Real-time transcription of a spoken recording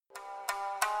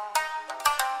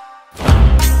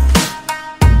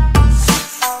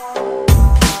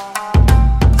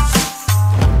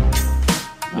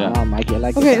you. I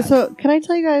like Okay, that. so can I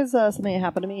tell you guys something that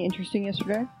happened to me interesting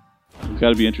yesterday? It's got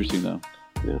to be interesting, though.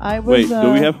 I was. Wait,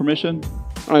 do we have permission?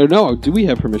 I don't know. Do we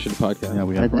have permission to podcast? Yeah,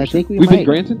 we I have permission. think We've might. been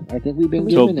granted? I think we've been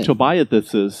given it. Tobias,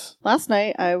 this is. Last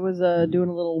night I was doing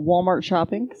a little Walmart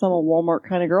shopping because I'm a Walmart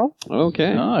kind of girl.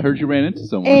 Okay. Oh, I heard you ran into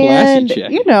someone. And, Classy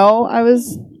chick. you know, I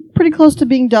was pretty close to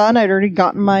being done. I'd already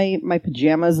gotten my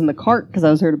pajamas in the cart because I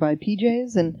was here to buy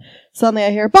PJs. And suddenly I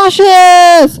hear,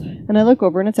 Bosch's! And I look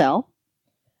over and it's Al.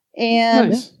 And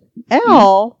Nice.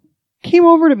 Al came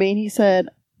over to me and he said,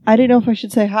 I didn't know if I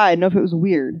should say hi. I didn't know if it was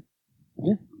weird.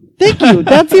 Yeah. Thank you.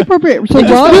 That's the appropriate. So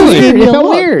Ron really? gave me It a felt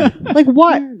look. weird. Like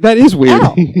what? That is weird.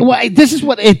 Ow. Well, this is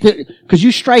what because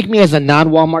you strike me as a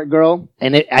non-Walmart girl,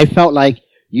 and I felt like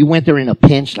you went there in a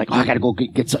pinch, like, oh, I gotta go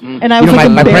get something. And I was, like,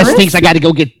 my breast embarrassed. stinks. I gotta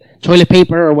go get toilet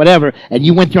paper or whatever, and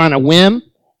you went there on a whim,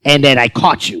 and then I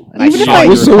caught you. And Even I if saw I- you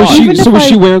were So was caught. she? Even So if was I-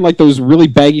 she wearing like those really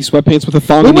baggy sweatpants with a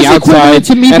thong It on the was equivalent outside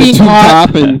to me and a being tube caught-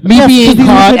 top and Me Yes, being because these are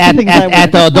caught the types of things I wear.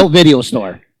 at the adult video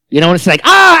store. You know, and it's like,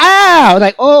 ow,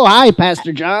 like, oh, hi,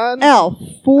 Pastor John. Al,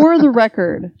 for the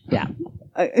record. Yeah.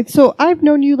 So I've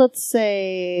known you, let's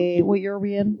say, what year are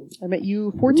we in? I met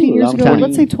you 14 Ooh, years long ago. time.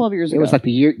 Let's say 12 years It ago. was like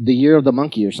the year of the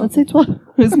monkey or Let's something. say 12.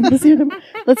 Isn't this year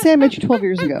let's say I met you 12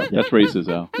 years ago. That's racist,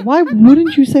 Al. Why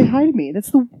wouldn't you say hi to me?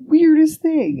 That's the weirdest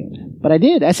thing. But I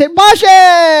did. I said, Bosch!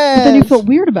 But then you felt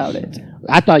weird about it.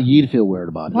 I thought you'd feel weird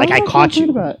about it. Why Like, I would caught feel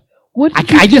you. weird about it? What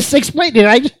did, I just explained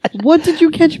it. what did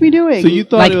you catch me doing? So you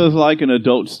thought Like- it was like an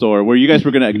adult store where you guys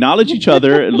were going to acknowledge each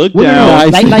other, look Well, down,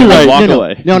 no, like, and walk no,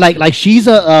 away. No, like she's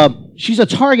a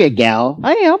Target gal,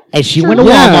 I am. and she Sure. went to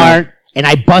Yeah. Walmart, and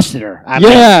I busted her.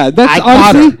 I that's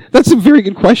caught her. honestly that's a very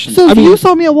good question. So I if mean, you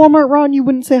saw me at Walmart, Ron, you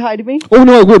wouldn't say hi to me? oh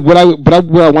no, I would. Where I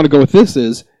want to go with this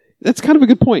is that's kind of a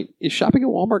good point. Is shopping at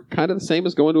Walmart kind of the same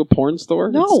as going to a porn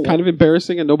store? No. It's kind of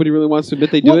embarrassing, and nobody really wants to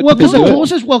admit they do it. Well, but they because the do it.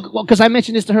 closest, because I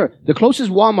mentioned this to her, the closest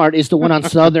Walmart is the one on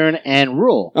Southern and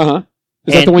Rural. Uh-huh.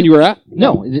 Is that And- the one you were at?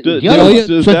 No, Does, the other one.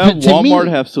 does So that to Walmart me-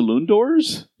 have saloon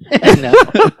doors? No.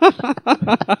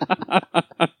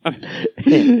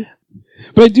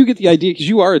 But I do get the idea because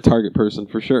you are a Target person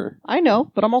for sure. I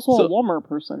know, but I'm also So- a Walmart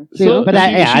person. So, but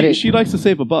I didn't- she likes to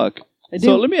save a buck. I do.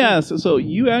 So let me ask. So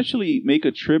you actually make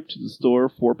a trip to the store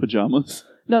for pajamas?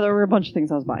 No, there were a bunch of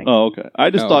things I was buying. Oh, okay. I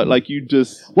just Oh. thought like you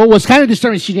just. What was kind of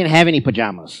disturbing, she didn't have any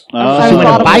pajamas. I she was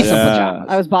went to buy bottomless. some pajamas.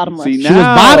 I was bottomless. See, She now,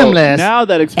 was bottomless, Now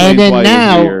that explains and then why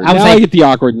now it was weird. I was now I like- get the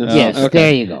awkwardness. Yes, Okay.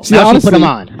 there you go. See, now honestly, she put them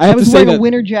on. I I have to was say wearing that. a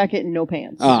winter jacket and no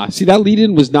pants. See, that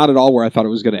lead-in was not at all where I thought it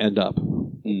was going to end up.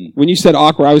 Mm. When you said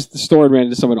awkward, I was at the store and ran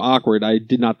into someone awkward. I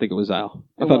did not think it was Al.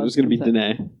 I It thought it was, was going to be I'm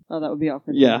Danae. Oh, that would be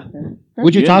awkward. Yeah. Okay.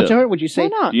 Would you talk Yeah. to her? Would you Why say,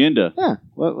 not? Yinda. yeah,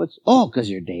 what's, oh, because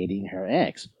you're dating her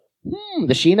ex.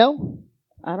 Does she know?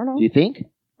 I don't know. Do you think?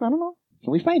 I don't know.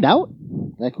 Can we find out?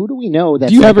 Like, who do we know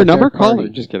that's Do you like have her a number? third Call party?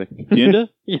 her. Just kidding. Yinda?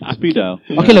 Yeah. Speed dial.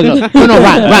 Okay, look. No,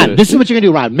 Ron. This is what you're gonna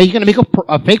do, Ron. You're gonna make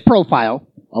a fake profile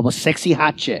of a sexy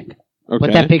hot chick. Okay.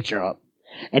 Put that picture up,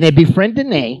 and then befriend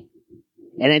Danae,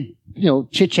 and then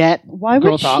chit chat. Why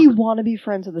Girl would talk. she want to be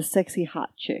friends with a sexy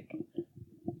hot chick?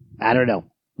 I don't know,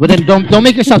 but then don't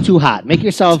make yourself too hot. Make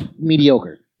yourself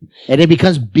mediocre, and then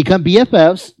become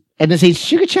BFFs, and then say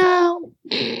sugar child.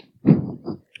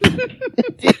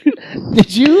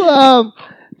 Did you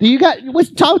do you got what's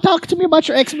talk to me about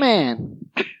your ex-man?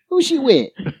 Who's she with?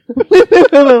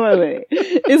 Wait.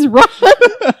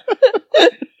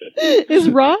 Is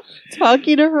Ron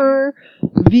talking to her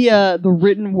via the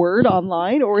written word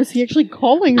online, or is he actually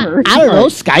calling her? I don't know,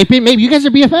 Skyping. Maybe you guys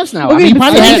are BFFs now. I Okay, mean, you but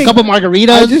probably had a Skyping- couple I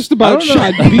margaritas. just I about don't know.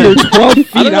 shot beer 12 I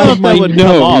feet don't know out if of my that would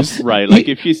come off nose. right. Like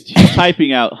if she's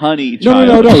typing out honey No,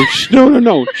 child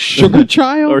no. Sugar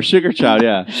child? or sugar child,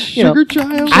 yeah. You know, Sugar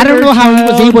child? I don't know how he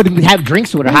was child. able to have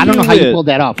drinks with her. I don't know how you Yeah. pulled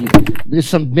that off. There's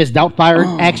some Miss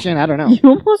Doubtfire action. I don't know. You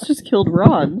almost just killed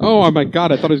Ron. Oh my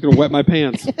god, I thought I was going to wet my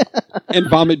pants. And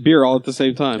vomit beer all at the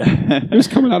same time. It was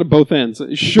coming out of both ends.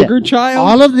 Sugar child?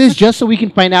 All of this just so we can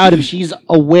find out if she's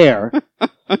aware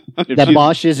If that she's-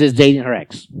 Bosch is dating her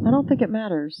ex. I don't think it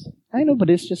matters. I know, but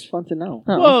it's just fun to know.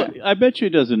 Oh, Well, okay. I bet you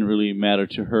it doesn't really matter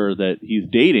to her that he's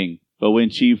dating, but when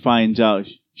she finds out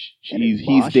he's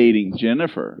Bosch? dating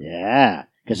Jennifer, Yeah.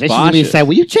 Because then she's Bosch going to is- say,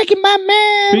 well, you checking my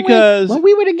man Because- when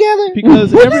we were together?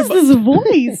 because What is everybody, this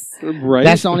voice? Right?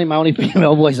 That's my only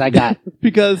female voice I got.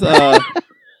 because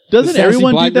The doesn't sassy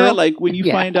everyone do black that? girl? Like when you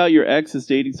Yeah. find out your ex is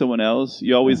dating someone else,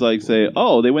 you always like say,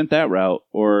 "Oh, they went that route,"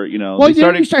 or Well, they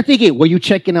then you start thinking, were you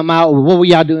checking them out? What were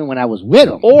y'all doing when I was with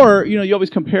them? or you always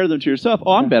compare them to yourself.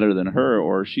 Oh, I'm better than her,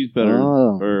 or she's better,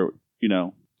 Oh. or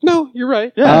No, you're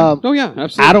right. yeah. Oh, yeah,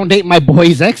 absolutely. I don't date my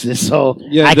boys' exes, so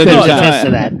Yeah, I that couldn't is- attest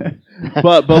to that.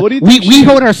 But what do you we think? we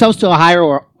hold ourselves to a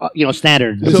higher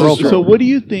standard. than so, Broker. so what do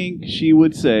you think she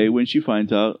would say when she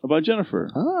finds out about Jennifer?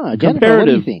 Jennifer, what do you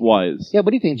Comparative think? wise, Yeah,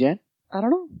 what do you think, Jen? I don't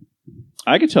know.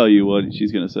 I could tell you what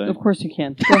she's gonna say. Of course you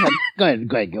can. Go ahead.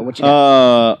 Go ahead. What you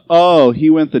got? He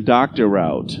went the doctor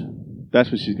route.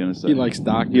 That's what she's gonna say. He likes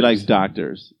doctors. He likes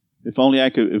doctors. If only I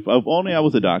could. If only I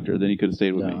was a doctor, then he could have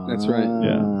stayed with me. That's right.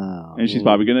 Yeah. And she's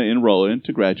probably gonna enroll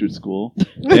into graduate school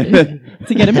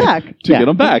To get him back. to get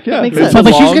him back. Yeah, Makes It's sense. a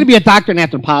But she's long- going to be a doctor in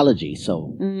anthropology,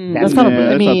 so That's not. Yeah, I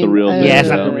that's mean, not the real deal. Yeah, it's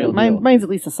not the real deal. Mine's at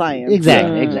least a science.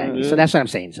 exactly. Yeah. So that's what I'm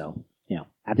saying. So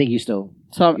I think you still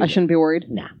So I shouldn't be worried.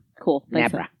 nah. Cool.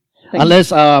 Thanks. Nah, Thanks.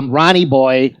 Unless Ronnie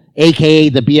Boy, aka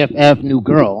the BFF new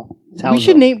girl, tells We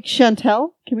should him. name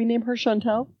Chantel. Can we name her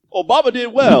Chantel? Obama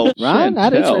did well. Ron.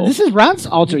 Chantel. This is Ron's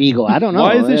alter ego. I don't know.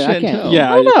 Why is it I can't- Chantel?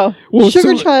 Yeah. I don't know. Well,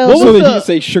 Sugar so, Child. What So was that the- he can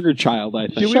say Sugar Child, I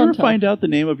think. Did we ever Chantel. find out the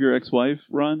name of your ex-wife,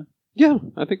 Ron? Yeah,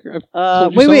 I think. I've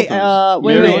told you Wait. several times.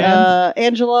 Mary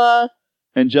Angela.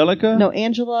 Angelica? No,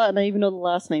 Angela, and I even know the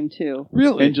last name too.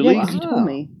 Really? Angelique? Yeah, 'cause you told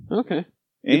me. Okay.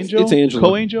 Angel? It's Angela.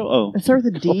 Co-angel? Oh. It starts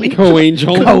with a D.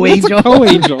 Co-angel. Co-angel.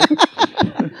 Co-angel.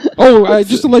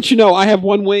 Just to let you know, I have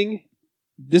one wing.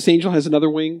 This angel has another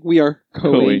wing. We are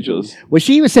co-angels. Co-angels. Well,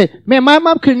 she even said, "Man, my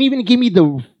mom couldn't even give me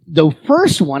the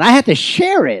first one. I had to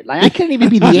share it. Like I couldn't even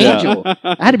be the Yeah. angel.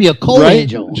 I had to be a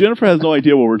co-angel." Jennifer has no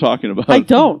idea what we're talking about. I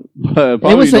don't. But It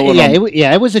probably was know what I'm-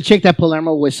 it was a chick that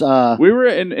Palermo was. We were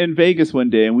in Vegas one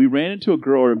day and we ran into a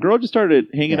girl. Or a girl just started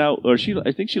hanging out, or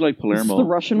I think she liked This is Palermo. the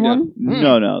Russian Yeah. one.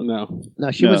 No. No.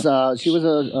 No, she No. was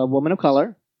a woman of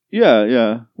color.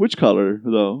 Yeah. Which color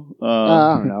though?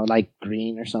 I don't know, like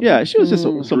green or something. Yeah, she was just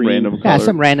some Green. random color. Yeah,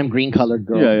 some random green colored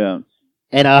girl. Yeah.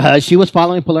 And she was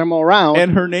following Palermo around,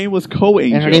 And her name was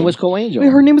Co-angel. and her name was Co-Angel. Wait,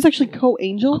 her name was actually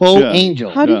Co-Angel? Co-Angel.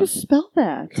 How do Yeah. you spell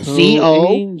that? C-O.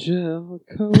 Co-angel.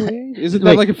 Co-angel. Isn't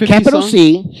that like a 50 capital song?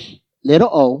 C, little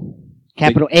O,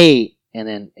 capital A, and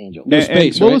then Angel. No And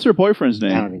space, what right? was her boyfriend's I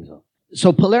name? don't think so.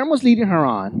 So Palermo's leading her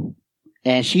on,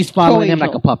 and she's following him like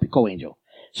Co-angel. a puppy, Co-Angel.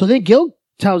 So then Gil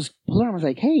tells Palermo's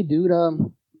like, "Hey, dude,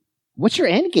 what's your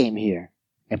end game here?"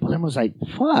 And Palermo's like,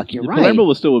 "Fuck, you're right." Palermo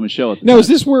was still with Michelle at the No, time. is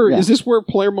this where Yeah.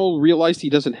 Palermo realized he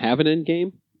doesn't have an end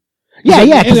game? Yeah. 'cause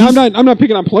And he's- I'm not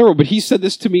picking on Palermo, but he said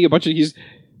this to me a bunch of.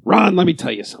 Ron, let me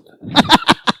tell you something.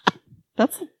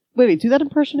 That's wait, do that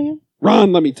impression again?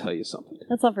 Ron, let me tell you something.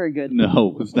 That's not very good.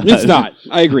 No, it's not. It's not.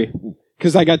 I agree.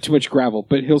 Because I got too much gravel.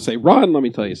 But he'll say, Ron, let me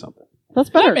tell you something. That's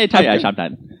better. tell you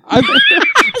something. I've,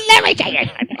 Let me tell you.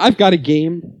 I've got a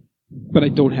game, but I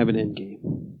don't have an end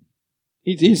game.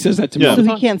 He says that to me. Yeah. all So the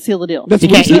he time. can't seal the deal. That's He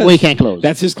what he can't. says. He can't close.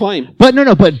 That's his claim. But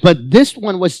no, but this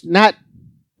one was not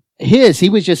his. He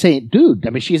was just saying, "Dude, I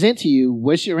mean, she's into you.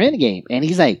 What's your end game?" And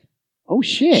he's like, "Oh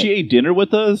shit." She ate dinner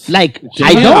with us. Like She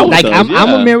I hung know, out with like us, I'm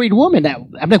yeah. a married woman. That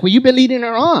I'm like, well, you've been leading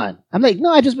her on. I'm like, no,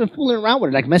 I just been fooling around with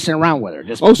her, like messing around with her.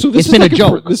 Just Oh, so this it's is been like a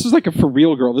joke. this is like a for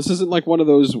real girl. This isn't like one of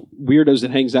those weirdos that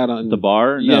hangs out on The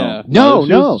bar? Yeah. No.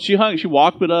 No. She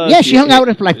walked with us. Yeah, she hung out with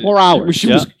her for like 4 hours. She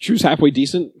Yeah. was halfway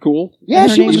decent, cool. Yeah, And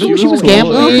her she name was was cool. She was Cool. Her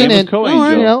gambling name was and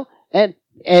Co-Angel. you know,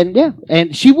 and yeah,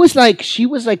 and she was like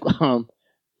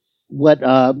what?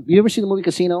 You ever see the movie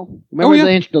Casino? Remember Oh,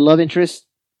 yeah. the love interest,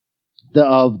 the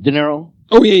De Niro.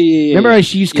 Oh yeah. Remember,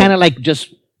 she's kind of like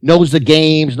just knows the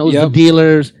games, knows the Yep.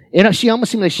 dealers. And she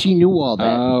almost seemed like she knew all that.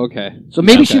 Oh, okay. So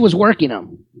maybe okay. she was working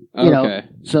them. You know, Okay.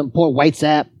 some poor white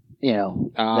sap. You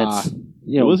know, Ah. that's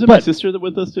you know. Wasn't my but sister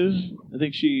with us too? I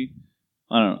think she.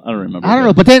 I don't remember. I don't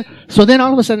know. But then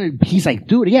all of a sudden he's like,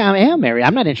 dude, yeah, I am married.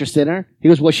 I'm not interested in her. He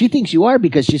goes, well, she thinks you are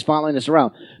because she's following us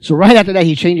around. So right after that,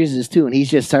 he changes his tune. He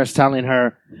just starts telling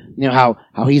her, you know,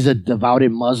 how he's a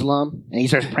devoted Muslim and he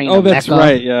starts praying. Oh, to that's Mecca.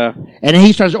 right. Yeah. And then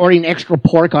he starts ordering extra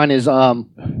pork on his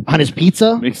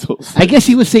pizza. Makes no sense. I guess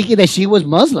he was thinking that she was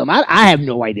Muslim. I have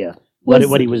no idea what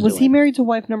he was Was doing. he married to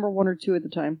wife number 1 or 2 at the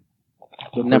time?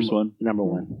 The number, first one. Number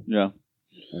one. Yeah.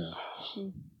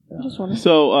 I just wondering.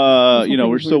 So, This you know,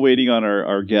 whole we're thing's still waiting on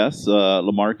our guests,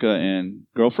 Lamarca and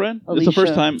girlfriend. It's the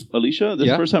first Alicia. time, Alicia. This is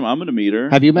Yeah. the first time I'm going to meet her.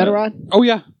 Have you met her, Rod? Oh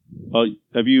yeah. Oh,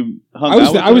 have you hung I was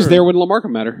out with I was her? there when Lamarca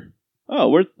met her. Oh,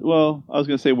 well, I was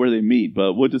going to say where they meet,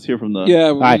 but we'll just hear from the.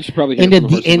 Yeah. We right. should probably hear In the from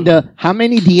the horse in now. the how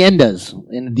many diendas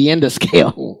in the dienda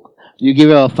scale? You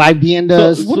give her 5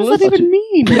 diendas. What does let's- that even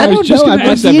mean? I was just gonna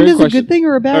ask that Dienda's very a question. good thing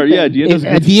or a bad Or, thing? yeah, Dienda's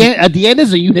a dienda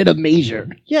is a unit of measure.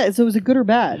 Yeah, so is it good or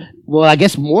bad? Well, I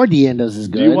guess more diendas is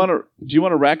good. Do you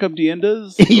want to rack up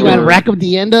diendas? you want to Or- rack up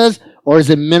diendas, or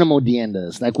is it minimal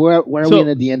diendas? Like where are So- we in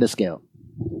the dienda scale?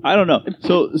 I don't know.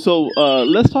 So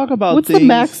let's talk about What's things. the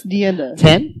max Dienda?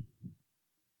 10,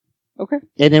 Okay.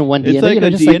 and then one It's dienda. like you know,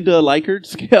 a just like- Dienda Likert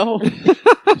scale.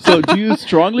 So do you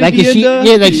strongly Like is she? Dienda?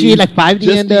 Yeah, like she like 5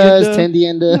 Just diendas, Dienda? 10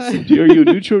 diendas. Are you a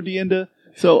neutral Dienda?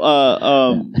 So,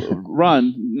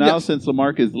 Ron, now Yes. since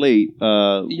Lamarck is late,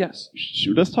 Yes.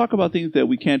 let's talk about things that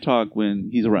we can't talk when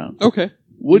he's around. Okay.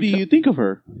 What do you think of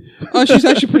her? She's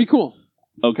actually pretty cool.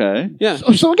 Okay. Yeah.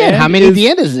 So again, And how many is-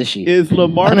 diendas is she? Is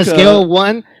Lamarck On a scale of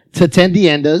 1 to 10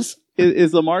 diendas.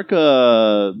 is Lamarck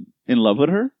in love with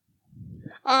her?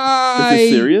 Is this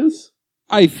serious?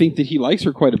 I think that he likes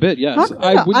her quite a bit. Yes. How come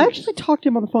I wouldn't- actually talked to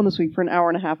him on the phone this week for an hour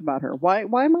and a half about her. Why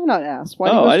am I not asked? Why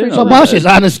do you Oh, go I didn't straight So know to that. Bosch is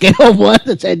on a scale of 1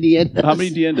 to 10 diendas. How many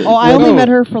Diendas? Oh, I Well, only no. met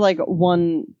her for like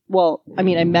one. Well, I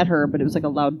mean, I met her, but it was like a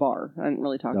loud bar. I didn't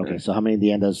really talk to Okay, her. so how many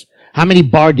diendas? How many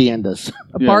bar diendas?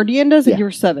 A Yeah. bar diendas, Yeah. and you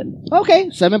were 7. Okay,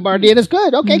 7 bar diendas.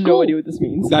 Good. Okay, no cool. idea what this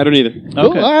means. I don't either. Cool.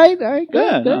 Okay. All right. Good.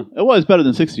 Yeah, good. no. It was better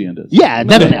than 6 Diendas. Yeah,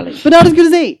 definitely. But not as good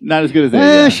as 8. Not as good as that.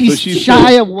 Yeah. She's So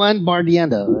shy of 1 bar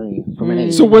dienda. From an Mm.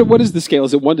 8. So what is the scale?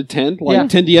 Is it 1 to 10? Like Yeah.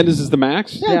 10 diendas is the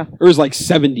max? Yeah. Or is like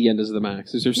 7 diendas the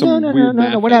max? Is there some no, weird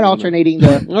math We're thing not on alternating the.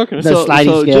 that? Okay. The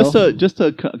sliding scale. just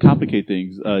to complicate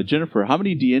things, Jennifer, how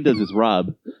many Diendas is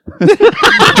Rob? Wait,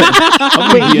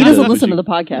 he doesn't listen to the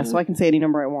podcast, so I can say any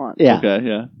number I want. Yeah. Okay,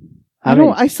 yeah.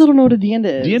 I still don't know what a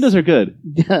dienda is. Diendas are good.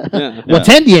 Yeah. Well,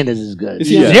 10 diendas is good.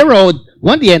 Yeah.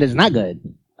 1 dienda is not good.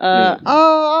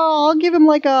 I'll give him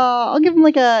like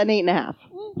an 8.5.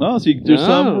 Oh, so there's Oh.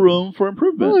 some room for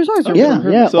improvement. Well, there's always room for Yeah,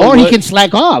 improvement. yeah. So Or he what- can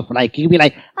slack off. Like he can be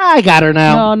like, I got her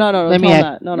now. No. Let Let me me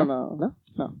act- that. No.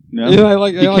 No? Yeah, I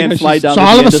like. I You like can't how slide she's- down So the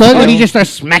all of a Diendas sudden scale. he just starts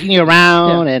smacking you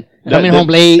around and coming home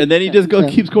late. And then he just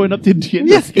keeps going up to Diendas.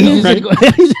 Yes.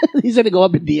 scale. He's gonna go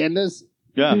up in diendas.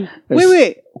 Yeah.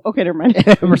 Wait. Okay, never mind.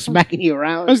 We're smacking you I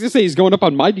around. was gonna say he's going up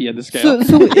on my dienda scale.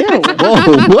 So, ew.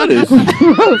 Whoa, what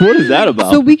is that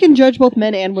about? So we can judge both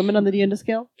men and women on the dienda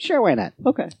scale? Sure, why not?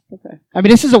 Okay. I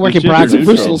mean, this is a work in It's gender It's a progress.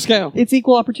 neutral. versatile scale. It's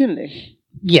equal opportunity.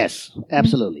 Yes,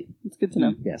 absolutely. It's good to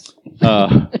know. Yes.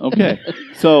 Okay.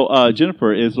 So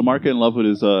Jennifer, is Lamarca in love with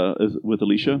with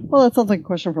Alicia? Well, that sounds like a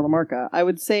question for Lamarca. I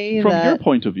would say From your that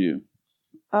point of view.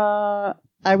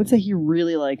 I would say he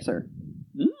really likes her.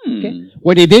 Hmm.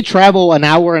 Well, they did travel an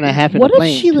hour and a half in What a if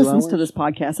plane. she 2 listens to hours. this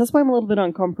podcast? That's why I'm a little bit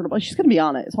uncomfortable. She's going to be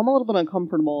on it, so I'm a little bit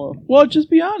uncomfortable. Well, just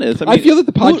be honest. I feel that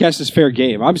the podcast is fair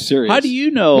game. I'm serious. How do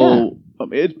you know?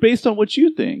 It's based on what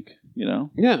you think. You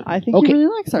know. Yeah. I think Okay. he really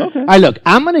likes her. Okay. All right, look,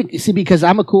 I'm gonna see because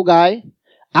I'm a cool guy.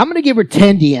 I'm gonna give her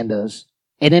 10 diendas,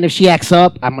 and then if she acts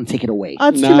up, I'm gonna take it away.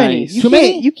 It's too many. Nice. You Too can't.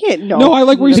 many? You can't. No. No, I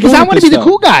like where he's Because going I with want to be this, the though.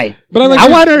 cool guy. But I like. I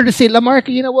where- want her to say, Lamarca,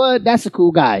 you know what? That's a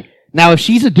cool guy. Now, if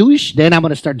she's a douche, then I'm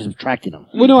gonna start subtracting him.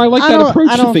 Well, no, I like I that don't- approach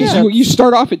I to don't things. think You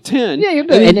start off at 10. Yeah, you're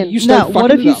good. And And then then- you start Now, fucking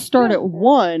what if it you up. start at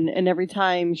 1 and every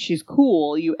time she's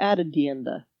cool, you add a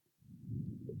dienda?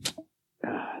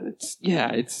 It's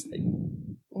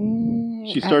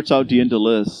She starts out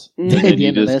Dienda-less, and Mm. then you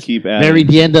Dienda-less. just keep adding. very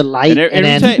dienda light, And and,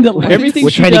 every then time, everything we're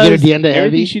she trying to get her does, Dienda heavy.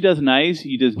 everything she does nice,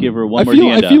 you just give her one I more feel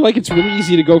Dienda. like it's really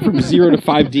easy to go from 0 to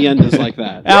 5 diendas like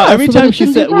that. Every so then time it she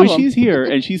shouldn't be a said when problem. she's here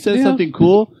and she says Yeah. something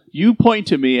cool, you point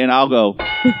to me and I'll go.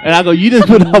 You just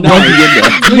put up one Dienda.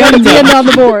 We got a dienda on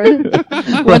the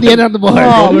board. One dienda on the board.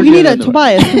 Oh, we're we need dienda a on the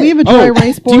Tobias. Do we have a dry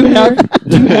erase do you board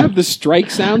here? have the strike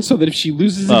sound so that if she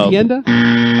loses Oh. a dienda? Oh,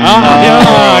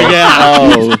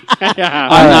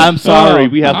 I'm sorry.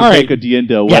 We have to All right. take a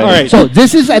Dienda away. Yeah. All right. So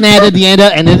this is an added dienda,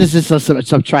 and then this is a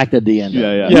subtracted dienda.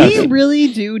 Yeah. Yes. We really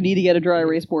do need to get a dry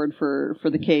erase board for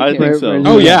the cake. I here. think so.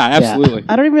 Oh, yeah, absolutely.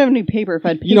 I don't even have any paper. If I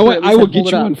had paper, You know what? at least I will I'd get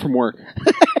hold you it up. one from work.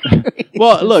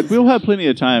 Well, look, we'll have plenty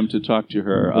of time to talk to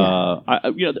her.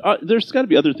 There's got to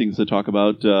be other things to talk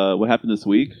about. What happened this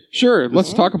week? Sure,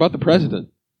 let's talk about the president.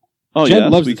 Oh, Jed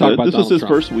yes, loves we to talk could. about This was Donald his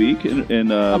Trump. first week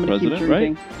in I'm gonna keep president, right?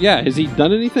 drinking. Yeah, has he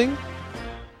done anything?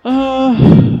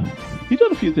 He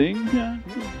done a few things. Yeah,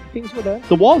 Things were done.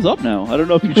 the wall's up now. I don't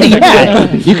know if you Yeah,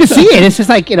 checked it. you can see it. It's just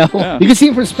like Yeah. you can see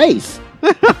it from space.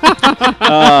 We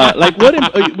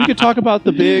could talk about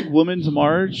the big women's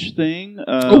march thing.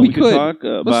 We could. talk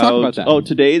about. Let's talk about that. Oh,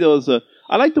 today there was a.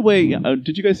 I like the way.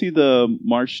 Did you guys see the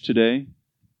march today?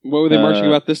 What were they marching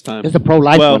about this time? It's a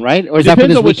pro-life Well, one, right? Or is that for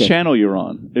Depends this on which weekend? channel you're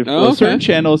on. If Oh, okay. certain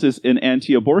channels is an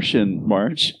anti-abortion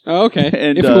march, Oh, okay.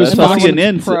 and if it was Fox,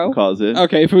 CNN pro? calls it.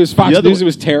 okay, if it was Fox The other News, one- it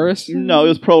was terrorists. No, it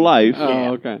was pro-life.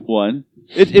 Oh, okay. One.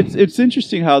 It's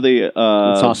interesting how they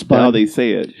all spun. how they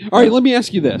say it. All right, let me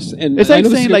ask you this, and It's I like know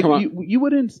this is saying gonna like come out- you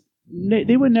wouldn't.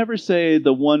 They would never say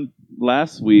the one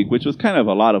last week, which was kind of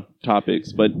a lot of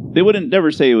topics, but they wouldn't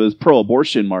never say it was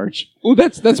pro-abortion march. Well,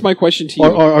 that's my question to you.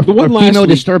 Or the one last female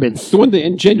week, disturbance. the one that,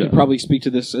 and Jen Yeah. could probably speak to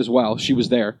this as well. She was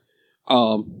there.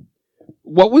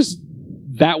 What was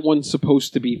that one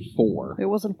supposed to be for? It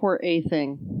wasn't for a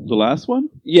thing. The last one.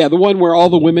 Yeah, the one where all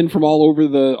the women from all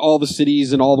over all the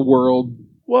cities and all the world.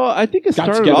 Well, I think it got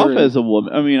started together off and- as a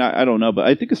woman. I mean, I don't know, but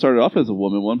I think it started off as a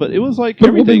woman one. But it was like But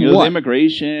everything. woman It was what?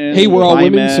 immigration. Hey, we're all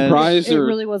women, climate. surprise. It Or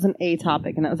really wasn't a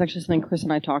topic, and that was actually something Chris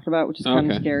and I talked about, which is kind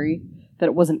Okay. of scary. That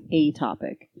it wasn't a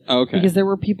topic okay. because there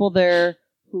were people there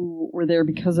who were there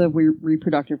because of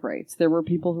reproductive rights. There were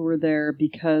people who were there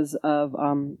because of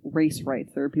race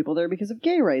rights. There were people there because of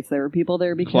gay rights. There were people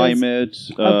there because Climate.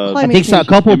 climate I think so, a change.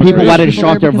 couple of people Immigration. wanted to People show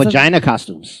there off their because of- vagina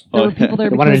costumes. There were people there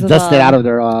They wanted because to dust of it out of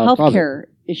their closet. healthcare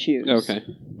issues. Okay.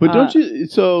 But don't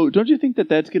you think that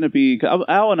that's going to be?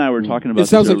 Al and I were talking about. It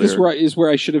sounds like this this is where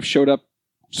I should have showed up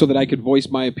so that I could voice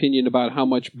my opinion about how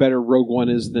much better Rogue One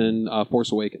is than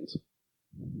Force Awakens.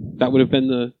 That would have been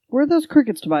the. Where are those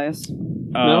crickets, Tobias?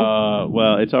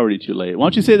 Well, it's already too late. Why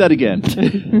don't you say that again?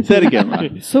 Say it again,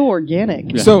 Ron. So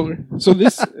organic. Yeah. So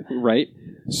this right.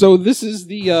 So this is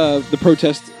the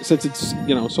protest. Since it's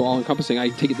so all encompassing, I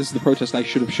take it this is the protest I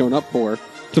should have shown up for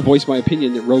to voice my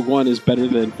opinion that Rogue One is better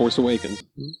than Force Awakens.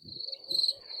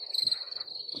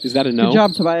 Is that a no? Good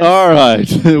job, Tobias. All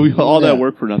right, all that Yeah.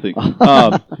 work for nothing.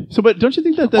 But don't you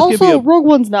think that that's going to be Also, Rogue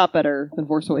One's not better than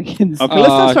Force Awakens. Okay, let's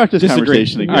not start this disagree.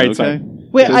 conversation again. All right, okay. sorry.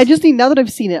 Wait, Because- I just need, now that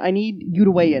I've seen it, I need you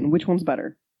to weigh in. Which one's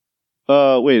better?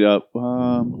 Wait.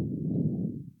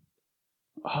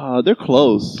 They're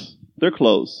close. They're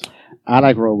close. I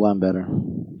like Rogue One better.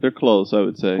 They're close. I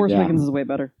would say. Force Yeah. Awakens is way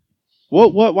better.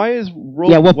 What? Why is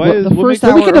Rogue? Yeah, what- why what- is the what first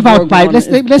makes- hour We can of about Rogue five. One Let's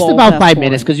is list balls about ass 5 boring.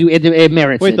 minutes because it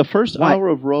merits Wait, it. the first Why? hour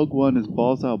of Rogue One is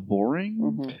balls out boring.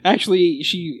 Mhm. Actually,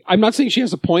 I'm not saying she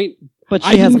has a point. But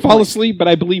I she has didn't a fall point. asleep, but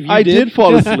I believe you I did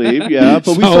fall asleep, yeah,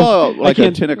 but we So, saw I like a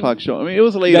can't- 10 o'clock show. I mean, it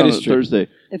was late That on is a true. Thursday.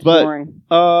 It's But- boring.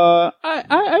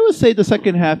 I would say the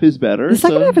second half is better. The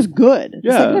second so- half is good. The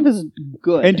Yeah. second half is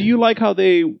good. And do you like how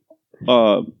they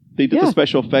did Yeah. the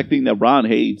special effect thing that Ron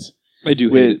hates I do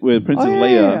hate it. with Princess Oh, yeah,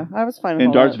 Leia yeah. I was fine with and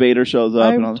all Darth that. Vader shows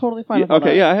up and all I'm that. totally fine Yeah, with all okay,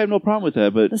 that. yeah, I have no problem with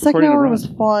that. But The second according to hour Ron- was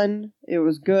fun. It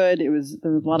was good. There was a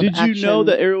lot of Did action. you know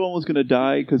that everyone was going to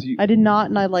die? Because you I did not,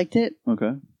 and I liked it.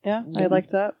 okay. Yeah, I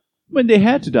liked that. When they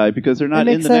had to die because they're not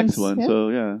It in makes the next sense, one, yeah. so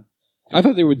yeah. I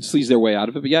thought they would sleaze their way out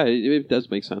of it, but yeah, it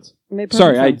does make sense. It made perfect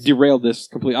Sorry, I sense. derailed this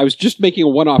completely. I was just making a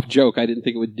one-off joke. I didn't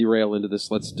think it would derail into this.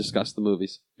 Let's discuss the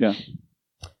movies.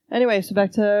 Anyway, so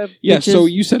back to Yeah, bitches. so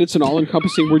you said it's an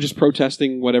all-encompassing. We're just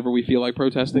protesting whatever we feel like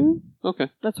protesting. Mm-hmm. Okay.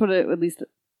 That's what at least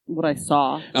what I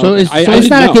saw. So Okay. it's, I so it's didn't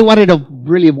not know. like they wanted to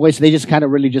really voice. They just kind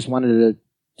of really just wanted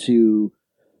to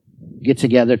get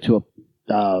together to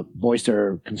voice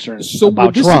their concerns So about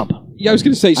would this- Trump. Yeah, I was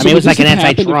going to say. So I mean, it was would like this an have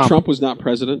happened anti-Trump. if Trump was not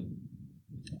president.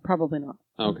 Probably not.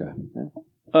 Okay.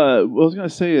 What I was going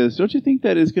to say is, don't you think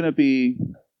that is going to be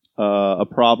a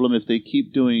problem if they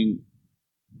keep doing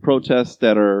protests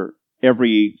that are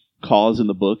every cause in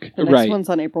the book? The next Right. one's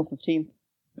on April 15th.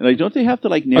 Like, don't they have to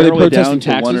like they narrow it down protesting to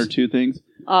one or taxes? two things?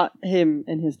 Him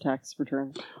and his tax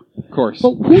return. Of course.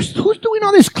 But who's doing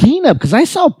all this cleanup? Because I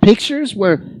saw pictures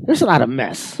where there's a lot of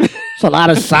mess. There's a lot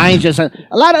of signs, just a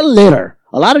lot of litter,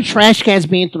 a lot of trash cans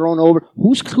being thrown over.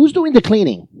 Who's doing the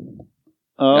cleaning?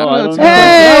 Oh, No, I no, don't it's know.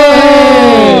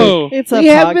 Hey! It's a We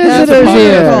have podcast visitors miracle.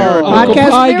 here. Uncle Podcast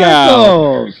Pie Gal.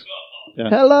 miracles. Yeah.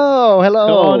 Hello. Come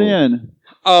on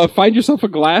in. Find yourself a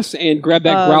glass and grab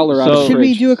that growler out of the Should we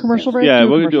fridge. do a commercial break? Yeah, we're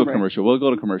going to do a break. commercial. We'll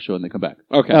go to commercial and then come back.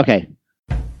 Okay. Okay.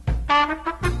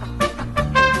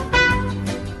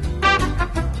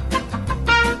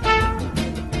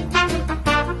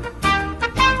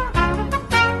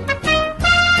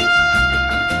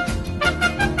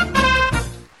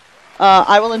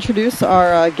 I will introduce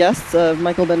our guests,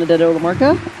 Michael Benedetto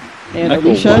Lamarca and Michael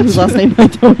Alicia, what? whose last name I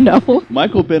don't know.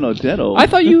 Michael Benedetto. I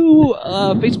thought you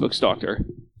Facebook stalked her.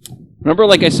 Remember,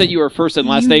 like I sent you her first and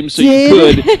last You name so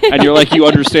did? you could, and you're like, you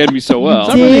understand me so It's not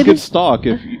well. really a Did- good stalk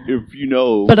if you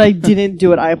know. But I didn't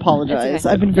do it. I apologize. It's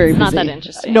okay. I've been very It's busy. not that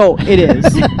interesting. No, it is.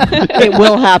 It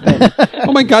will happen.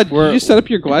 Oh my God! Did you set up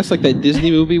your glass like that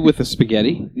Disney movie with the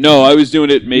spaghetti? No, I was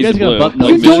doing it maize guys and got blue. buck like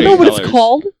You don't know Michigan what it's colors.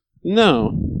 called?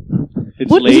 No.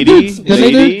 it's What is lady. it?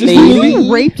 Lady. Were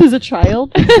you raped as a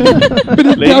child? But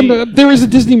Lady. there is a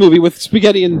Disney movie with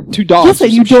spaghetti and two dogs. Yes, or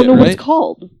and you some don't shit, know what right? it's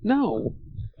called. No.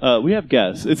 We have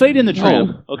guests. It's Lady in the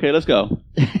Tramp. Okay, let's go.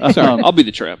 Sorry, I'll be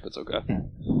the tramp. It's okay.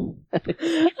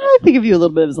 I think of you a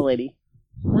little bit as a lady.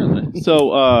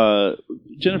 So,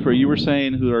 Jennifer, you were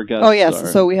saying who our guests Oh, yes. are.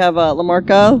 So we have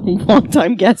Lamarca,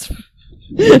 longtime guest,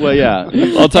 well, yeah.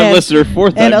 All-time And- listener,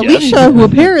 fourth and time guest. Alicia, who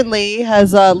apparently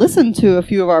has listened to a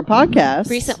few of our podcasts.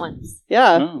 Recent ones.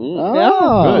 Yeah. Oh, Yeah.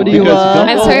 Oh. What do you, Because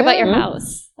I'm Oh, sorry about your yeah.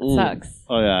 house. That sucks.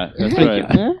 oh, yeah. That's Thank right.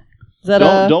 Huh? Is that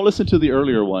Don't listen to the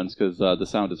earlier ones because the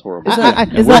sound is horrible. Is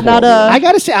that Yeah, not I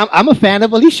gotta say, I'm a fan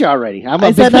of Alicia already. I'm a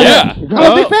Is big that fan. not Yeah.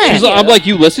 I'm a big fan. She's like, I'm like,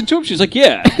 you listen to him? She's like,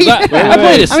 yeah. 'Cause I played a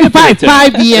I mean, symphony to him.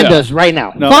 five Diendas right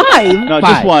now. No, Five? No,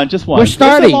 Five. just one. We're It's a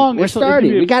starting. long- We're it's a- it can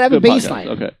starting. be We gotta have a good podcast. baseline.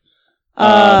 Okay.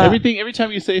 Uh, Every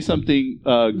time you say something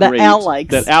That great, Al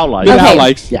likes. that Al likes, That Okay. Al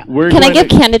likes. Yeah. we're Can I going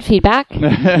give candid feedback?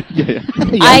 yeah.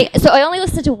 I only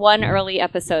listened to one early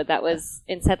episode that was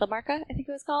Inside La Marca, I think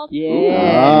it was called.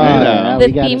 yeah.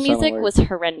 The theme music was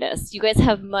horrendous. You guys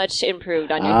have much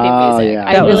improved on your theme Oh, music. yeah.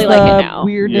 I That was really like the it now.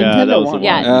 Weird Yeah, that Nintendo was the one.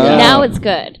 Yeah, Yeah. now it's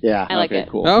good. Yeah. I like Okay, it.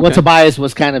 cool. Okay. Well, Tobias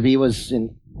was kind of he was a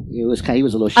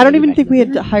little. I don't shady even back think then. we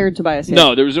had hired Tobias yet.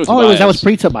 No, there was no Oh, that was Tobias.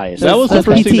 pre-Tobias. That was the That's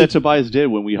first thing PT. that Tobias did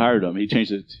when we hired him. He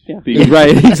changed it. Yeah.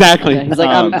 Right, exactly. Yeah, he's like,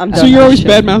 I'm So done you're with always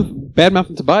this shit.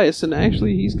 bad-mouthing Tobias, and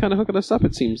actually he's kind of hooking us up,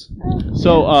 it seems.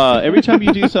 So every time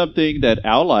you do something that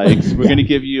Al likes, we're going to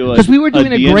give you Because we were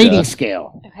doing a Dienda. grading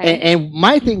scale, Okay. and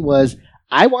my thing was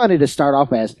I wanted to start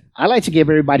off as I like to give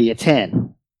everybody a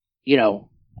 10,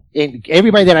 and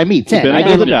everybody that I meet 10. Benefit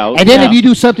I of the give- doubt. and then Yeah. if you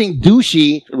do something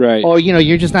douchey Right. or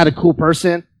you're just not a cool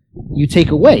person, you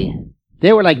take away.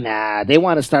 They were like, nah, they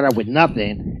want to start out with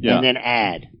nothing Yeah. and then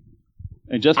add.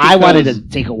 And just I wanted because- to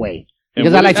take away and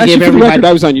because we're- I like to Actually, give for the everybody. record,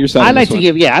 I was on your side. I on like this to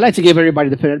one. give I like to give everybody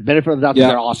the benefit of the doubt because Yeah.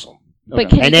 they're awesome. But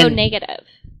can And you go then- negative?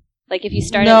 Like if you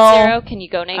start No. at 0, can you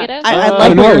go negative? I I like I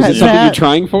don't know. where Is your it head's something you're at,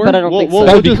 trying for? but I don't think so.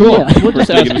 That would be cool. We'll just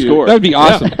ask Negative you. score. That would be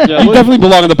awesome. Yeah, You we'll- definitely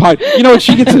belong on the pod. You know what?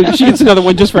 She gets another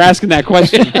one just for asking that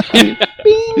question.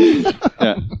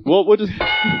 Yeah. Well,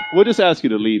 we'll just ask you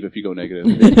to leave if you go negative.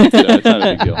 It's not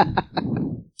a big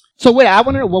deal. So wait, I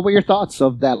want to know what were your thoughts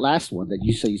of that last one that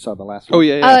you say you saw the last one? Oh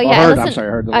yeah. Oh Or yeah, heard, listen, I'm sorry,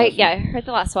 I heard the last one. I heard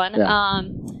the last one. Yeah.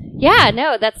 Yeah,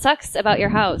 no, that sucks about your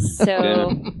house.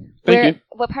 So, Thank you.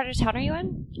 what part of town are you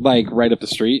in? Like right up the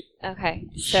street. Okay,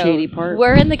 so Shady part.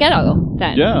 we're in the ghetto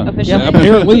then. Yeah. officially.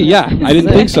 Apparently, yeah. I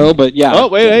didn't think so, but yeah. Oh,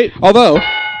 wait. Although,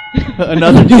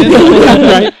 Another Dienda.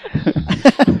 right?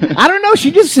 I don't know.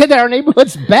 She just said that our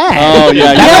neighborhood's bad. Oh,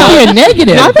 yeah, that might be a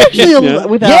negative. I'm actually Yeah.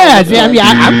 without. Yeah, I mean,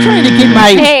 I'm trying to get my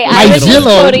Hey, my I was just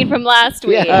Zillow. quoting from last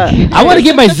week. I want to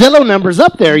get my Zillow numbers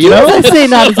up there. You know, I say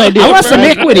not as I do. I want some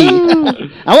equity.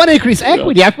 I want to increase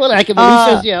equity. I feel like if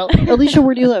Alicia's, Alicia,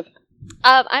 where do you live?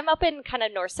 I'm up in kind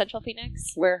of north central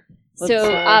Phoenix. Where?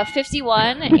 So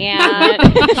 51 and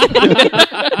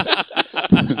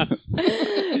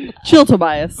Chill,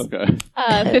 Tobias. Okay.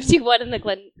 51 in the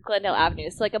Glendale Avenue.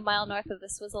 So like a mile north of the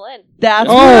Swizzle Inn. That's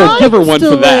Oh, where I give her used one to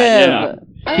for that, live.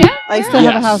 Oh yeah. I used to Where?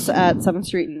 have a Yes. house at 7th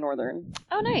Street in Northern,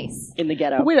 Oh nice. in the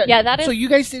ghetto. Wait, Yeah, that so is you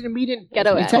guys didn't meet in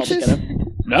ghetto in edge. Texas?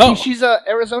 No. She's a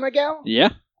Arizona gal. Yeah.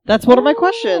 That's one of my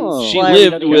questions. Oh. She Why are we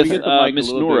lived not Can we with together? get the mic a Miss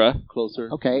little Nora. bit closer.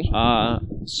 Okay.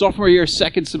 Sophomore year,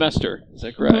 second semester. Is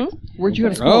that correct? Where'd you go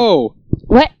to school? Oh,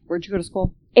 What? Where'd you go to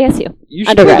school? ASU. you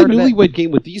should play Undergrad. the newlywed game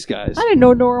with these guys. I didn't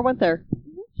know Nora went there.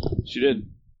 She did.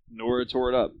 Nora tore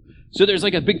it up. So there's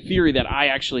like a big theory that I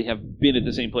actually have been at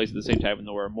the same place at the same time with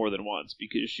Nora more than once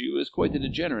because she was quite the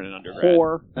degenerate in undergrad.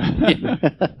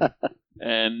 Whore.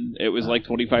 And it was like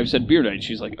 25-cent beer night.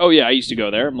 She's like, "Oh yeah, I used to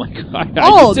go there." I'm like, "I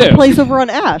Oh, did the too." place over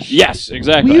on Ash. Yes,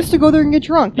 exactly. We used to go there and get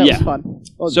drunk. That Yeah. was fun.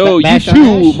 So you Bash on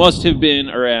too Ash? must have been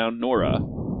around Nora.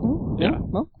 Yeah.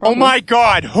 Well, Oh my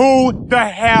God! Who the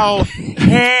hell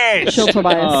cares? Chill,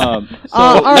 Tobias. So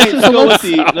all right, let's just so go let's-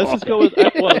 with the. Let's just go with.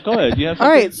 Well, go ahead. You have. All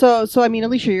right, so I mean,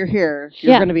 Alicia, you're here.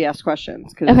 You're Yeah. going to be asked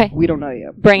questions because Okay. we don't know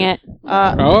you. Bring it.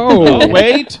 Oh,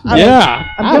 Wait. yeah.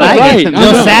 I'm I gonna- like right. it. I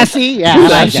Little know. sassy. Yeah, I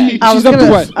like that. She's up to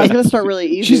what? I was gonna start really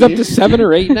easy. She's up to 7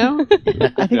 or 8 now. I think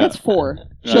Yeah. that's 4.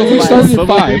 Yeah. Chill, We Tobias. started at But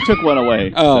 5. we took one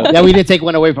away. Oh, Yeah, we did take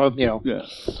one away from Yeah.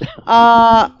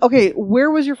 Okay,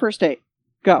 where was your first date?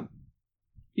 Go.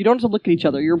 You don't have to look at each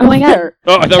other. You're Oh my both God. there.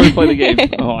 Oh, I thought we were playing the game.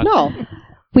 Oh, No,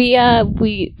 Who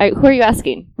are you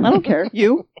asking? I don't care.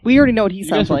 You. We already know what he You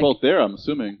sounds guys were like. both there. I'm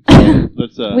assuming. So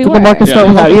let's. We Did were. the Marcus Yeah. start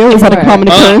without you? Is that a Right. common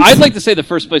occurrence? I'd like to say the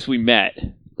first place we met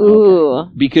Ooh.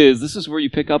 because this is where you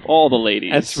pick up all the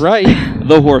ladies. that's right.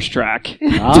 The horse track.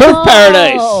 Oh. Turf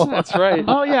Paradise. That's right.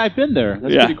 Oh yeah, I've been there.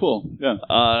 That's Yeah. pretty cool. Yeah.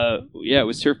 Yeah, it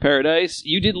was Turf Paradise.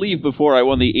 You did leave before I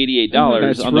won the $88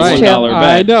 That's on the right. $1 bet.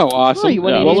 I know. Awesome. Oh, you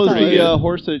won Yeah. What was $88. the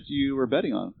horse that you were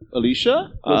betting on?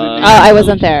 Alicia? Was Uh, it I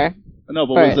wasn't there. No,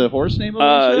 but Right. was the horse name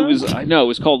Alicia? It was it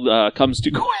was called Comes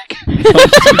Too Quick.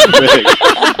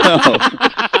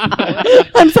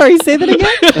 I'm sorry. Say that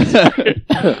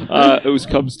again. It was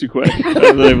Comes Too Quick. That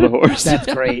was the name of the horse.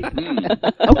 That's great.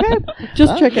 Okay,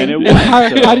 just checking. And it was.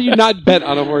 How do you not bet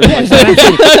on a horse? Hey,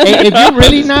 if you're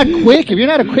really not quick, if you're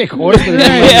not a quick horse,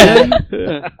 then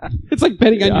It's like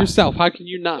betting on Yeah. yourself. How can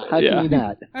you not? how Yeah. can you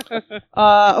not?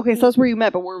 Okay, so that's where you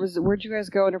met, but where'd you guys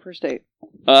go on your first date?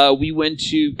 We went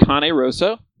to Cane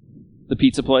Rosso, the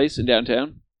pizza place in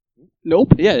downtown.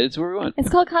 Nope. Yeah, it's where we went. It's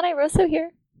called Cane Rosso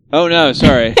here. Oh no,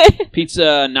 sorry,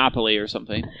 Pizza Napoli or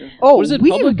something. Oh, What is it,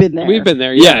 we've Public? been there. We've been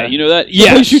there. Yeah, you know that. The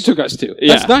Yeah, place you took us to.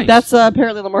 Yeah. That's nice. That's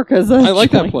apparently Lamarca's. I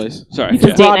like that joint. place. Sorry. You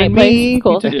just Date brought night in place. me. It's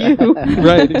cool. He took Yeah. you.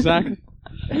 Right, exactly.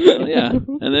 Yeah,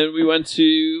 and then we went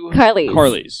to Carly's.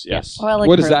 Carly's. Yes. Oh, I like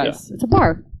What is that? Carly's. It's a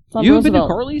bar. It's on You have been to Roosevelt.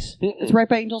 Carly's? It's right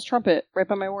by Angel's Trumpet, right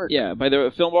by my work. Yeah, by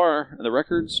the film bar and the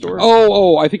record store.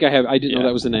 Oh, I think I have. I didn't know Yeah.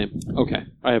 that was the name. Okay,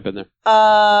 I have been there.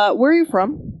 Where are you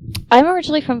from? I'm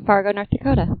originally from Fargo, North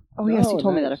Dakota. Oh, yes, you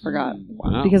told me that. I forgot.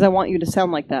 Wow. Because I want you to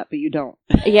sound like that, but you don't.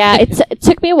 Yeah, it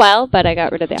took me a while, but I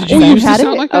got rid of the Did accent. you you used to had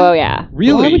sound it? like that? Oh, yeah.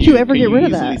 Really? Why would you ever get rid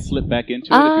of easily that? slip back into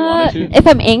it if you wanted to? If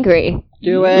I'm angry.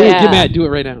 Do Wait, it. Yeah. get mad. Do it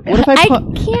right now. What if I, I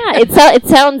pu- can't. It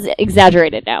sounds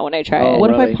exaggerated now when I try Oh, it. What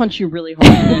if really? I punch you really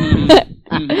hard?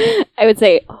 I would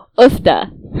say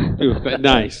ufta. Ooh, but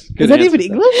nice. Good Is that answer. even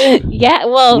English? Yeah,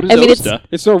 well, What is I mean, Osta?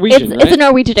 It's Norwegian, right? it's a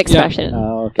Norwegian expression.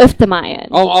 Oh, okay. Uftamayan.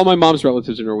 all my mom's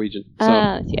relatives are Norwegian. So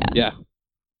Yeah. yeah.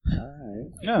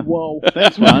 Yeah. Whoa.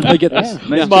 Thanks, Ron. I get this.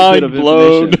 Nice Yeah. bit of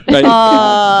blown. information.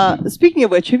 Right. Speaking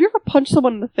of which, have you ever punched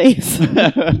someone in the face?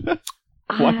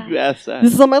 Why did you ask that?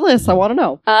 This is on my list. I want to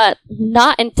know.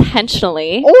 Not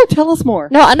intentionally. Oh, tell us more.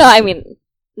 No, I mean,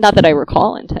 not that I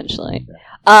recall intentionally.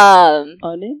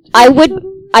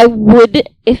 Unintentional? I would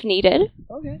if needed.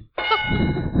 Okay.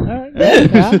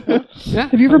 Yeah.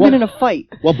 Have you ever Well- been in a fight?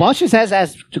 Well, Bosch has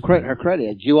asked to her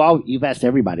credit. You've asked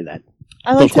everybody that.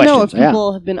 I like Those to know if questions, yeah.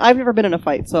 people have been. I've never been in a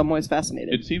fight, so I'm always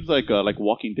fascinated. It seems like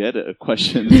Walking Dead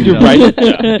questions. You're right.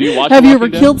 Yeah. Do you watch Have you Walking ever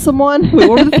Dead? killed someone? Wait,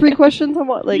 what were the three questions? On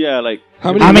what? Like, Yeah, like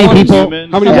How How many walkers- people-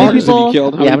 humans, How many How many walkers have people- you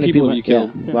killed? How many people have you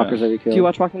killed? Yeah. Walkers have you killed? do you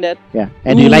watch Walking Dead? Yeah.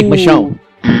 And do you like Michonne?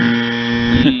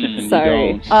 you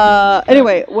Sorry. don't.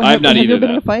 Anyway, what, I've not have you either, ever been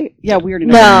in though. a fight? Yeah, we already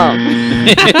know. No.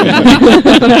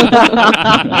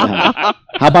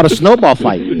 How about a snowball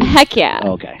fight? Heck yeah.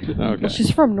 Okay. Okay. Well, she's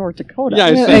from North Dakota. Yeah, I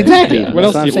Yeah, see. exactly. What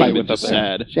else do you That's what I'm fight saying. with up there?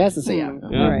 Sad. She has to say yeah.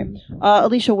 All right.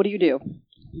 Alicia, what do you do?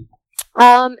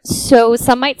 So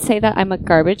some might say that I'm a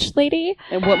garbage lady.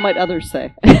 And what might others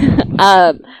say?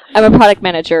 I'm a product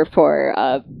manager for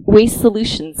a waste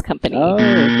solutions company. Oh,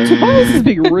 okay. Tobias is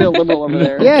being real liberal over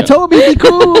there. Yeah, Toby, be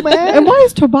cool, man. And why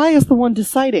is Tobias the one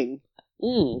deciding?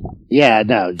 Yeah,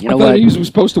 no. You know I thought what? he was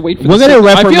supposed to wait for We're the gonna I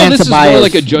feel reprimand this is Tobias. more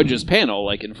like a judge's panel,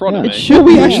 like in front of Yeah. me. It should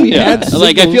We be. actually Yeah. had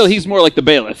Like I feel signals. he's more like the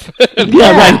bailiff.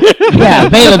 Yeah, right. Yeah,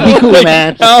 Bailiff, be cool,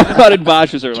 man. How about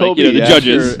advisors are like Toby, the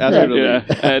judges? ask her to Yeah.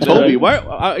 leave. And, Toby, why?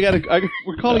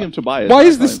 We're calling him Tobias. Why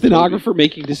is the Toby. stenographer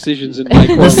making decisions in my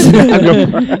The courtroom?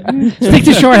 stenographer. Stick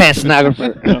to shorthand,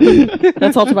 stenographer.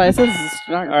 That's all Tobias says. Is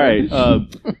All right.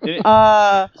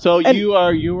 So And-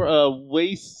 you're a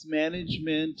waste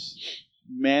management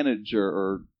manager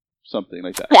or something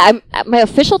like that. Yeah, my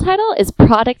official title is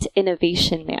product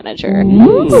innovation manager.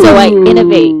 Ooh. So I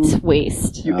innovate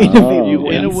waste. You Oh.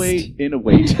 innovate. You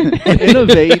waste.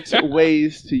 innovate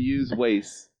ways to use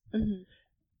waste. Mhm.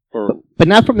 Or But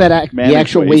not from that the Manage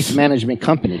actual waste. waste management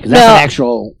company, because that's No. an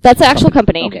actual. That's an actual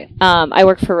company. Okay. I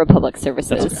work for Republic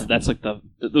Services. That's like those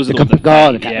The are the ones that company.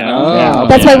 fight. Yeah. Oh. Yeah,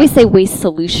 That's okay. why we say waste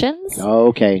solutions.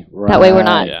 Okay, right. That way we're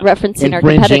not Yeah. referencing our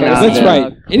Infringing competitors. on That's Yeah.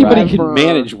 right. Anybody can Forever.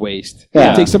 manage waste.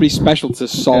 Yeah. It takes somebody special to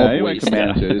solve anyone waste. can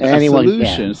manage it. It's Anyone- a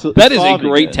solution. So That is a solving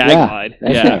great it. tagline. Yeah,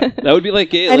 Yeah, that's that would be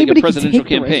like a Anybody can presidential take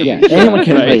the campaign. Yeah, anyone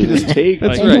can Right. raise. Just take.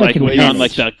 Like, Anyone like can on manage.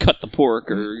 like the cut the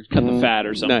pork or cut the fat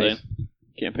or something Nice.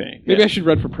 campaign. Maybe Yeah. I should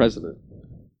run for president.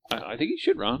 I think you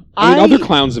should, Ron. I mean, other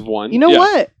clowns have won. You know Yeah.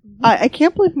 what? I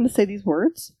can't believe him to say these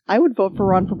words. I would vote for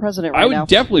Ron for president right I would now.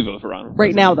 definitely vote for Ron.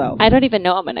 Right now, though. I don't even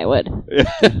know him, and I would.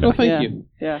 Well, thank Yeah. you.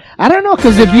 Yeah. I don't know,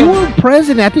 because if you were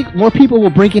president, I think more people will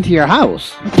break into your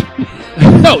house.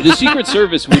 No, the Secret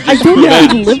Service would I just don't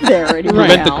prevent, even live there anymore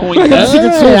prevent the now. coin Right, theft. Secret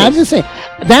Yeah, Service. I'm just saying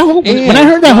that whole. When I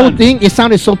heard that whole thing, it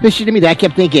sounded so fishy to me that I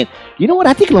kept thinking, you know what?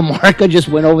 I think Lamarca just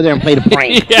went over there and played a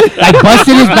prank. Yeah. Like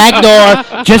busted his back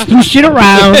door, just threw shit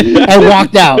around, and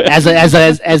walked out as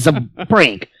a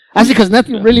prank. I said because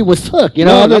nothing really was took, you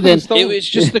know, No, other nothing than was stolen. It was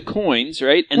just the coins,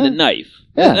 right, and the knife.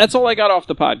 Yeah. That's all I got off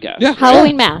the podcast. Yeah.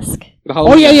 Halloween mask. The oh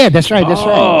Halloween- yeah, that's right, that's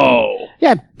right. Oh.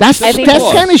 Yeah, that's I think that's it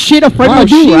was. kind of shit a friend Wow, would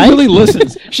do, she right? really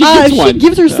listens. She gets She one.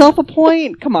 gives herself a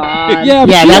point. Come on. Yeah,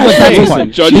 Yeah, she that was does. that's the Listen,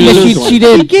 point. judges She this did. one. She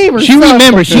did. She gave She herself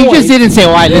remembered. a She point. just didn't say,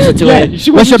 "Oh, I listened to Yeah, it."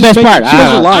 she What's your wasn't best just part? making- she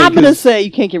doesn't lie. I'm gonna 'cause- say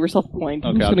you can't give yourself a point.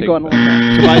 I'm Okay, just I'll gonna take go on that. a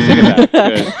limb. Tobias, take it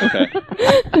back.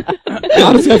 Good. Okay.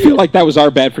 Honestly, I feel like that was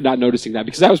our bad for not noticing that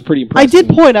because that was pretty I impressive. did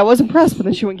point. I was impressed, but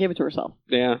then she went and gave it to herself.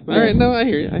 Yeah. All right. No, I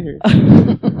hear you. I hear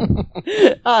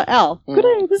you. Al, good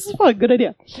idea. This is fun. Good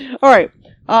idea. All right.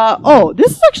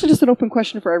 This is actually just an open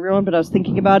question for everyone, but I was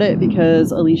thinking about it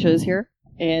because Alicia is here.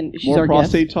 and she's More our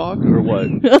prostate talk or what?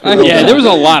 Yeah, there was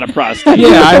a lot of prostate. Yeah,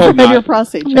 I hope guest. Your not.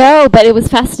 prostate check. No, but it was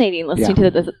fascinating listening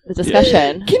to the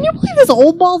discussion. Can you believe this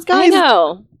old balls, I guys?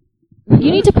 know.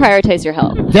 You need to prioritize your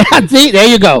health. See, there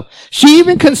you go. She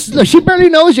even she barely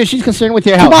knows you. She's concerned with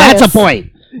your health. Tobias. That's a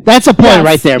point. That's a point Yes,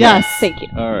 right there, man. yes. Thank you.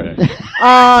 All right.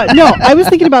 No, I was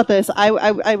thinking about this.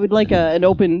 I would like an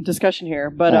open discussion here,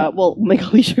 but we'll make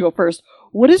Alicia go first.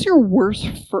 What is your worst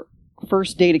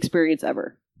first date experience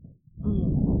ever?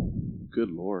 Good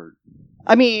Lord.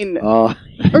 I mean, Oh,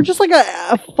 or just like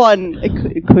a fun.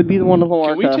 It could be the one with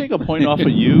Can we Lorca. take a point off of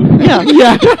you?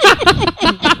 Yeah.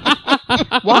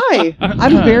 Why?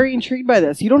 I'm very intrigued by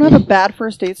this. You don't have a bad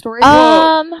first date story?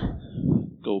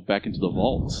 Go back into the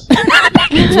vaults. I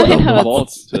The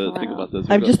vaults to think about this.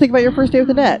 I'm just thinking about your first date with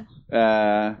Annette.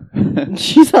 Uh,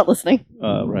 She's not listening.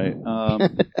 right. No,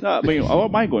 I mean,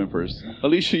 I am going first?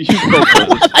 Alicia, you go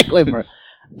first. I wait for it.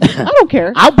 I don't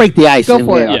care. I'll break the ice. Go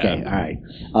for Okay, it. Okay, all right.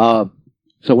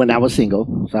 So when I was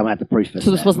single, so I'm at the preface.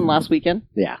 So this wasn't last weekend?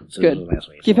 Yeah. So Good. this was last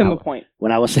week. Give So him I- a point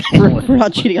When I was for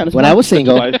not cheating on his when I wife. was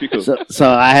single, Tobias, be cool. so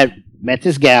I had met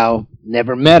this gal.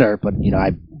 Never met her, but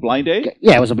I Blind date?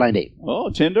 yeah, it was a blind date. Oh,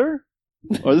 Tinder?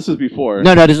 Or this is before?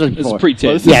 No, this was This is before. Oh,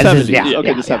 pre-tip. this is Yeah, 70s. this is- yeah, Okay,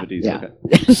 yeah, the 70s. yeah.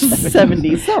 Okay.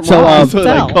 70s. Something So, wrong. So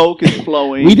Tell. like Coke is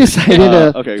flowing. We decided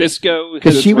to okay. Fisco.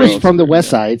 because she Right. was from the west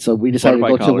side, so we decided to go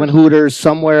Butterfly to one collars. Hooters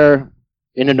somewhere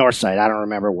in the north side. I don't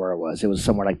remember where it was. It was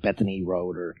somewhere like Bethany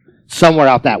Road or somewhere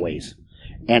out that ways.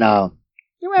 And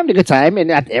we were having a good time, and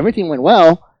everything went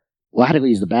well. Well, I had to go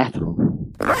use the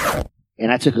bathroom,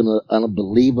 and I took an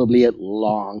unbelievably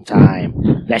long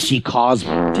time that she calls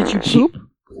me. Did you poop?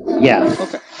 Yeah.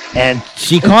 Okay. And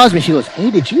she calls me. She goes,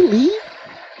 "Hey, did you leave?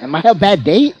 Am I a bad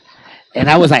date?" And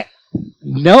I was like,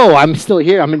 "No, I'm still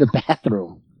here. I'm in the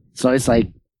bathroom." So it's like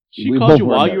She we called both you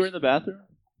were while nervous. you were in the bathroom?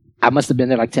 I must have been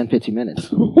there like 10, 15 minutes.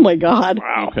 Oh my God.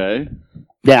 Okay.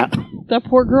 Yeah. That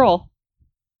poor girl.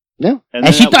 No. And And,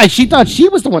 then she thought she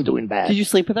was the one doing bad. Did you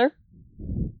sleep with her?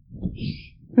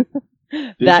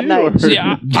 Did That you, night. or- See,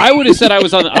 I would have said I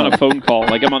was on a phone call,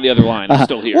 like I'm on the other line. I'm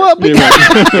still here. Well,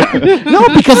 because, no,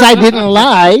 because I didn't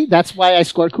lie. That's why I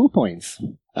scored cool points.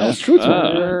 That was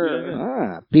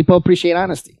truthful. People appreciate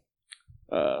honesty.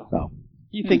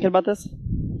 You thinking about this?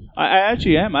 I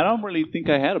actually am. I don't really think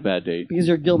I had a bad date. Because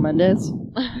you're Gil Mendez?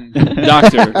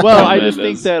 Doctor. Well, I just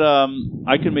Mendez. think that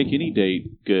I can make any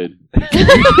date good.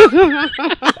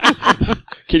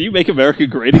 Can you make America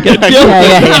great again?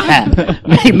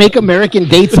 Yeah. Make American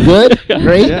dates good.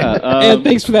 Great. Yeah. And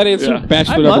thanks for that answer, yeah.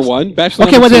 Bachelor I number must- one. Bachelor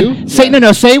Okay, well number then two. say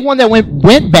no. Say one that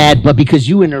went bad, but because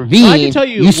you intervened, I can tell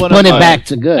you one spun of it my- back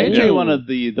to I can good. tell you one of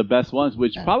the best ones,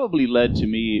 which probably led to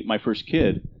me my first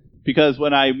kid, because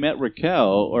when I met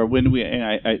Raquel, or when we, and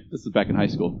I this is back in high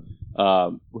school,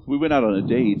 we went out on a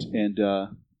date, and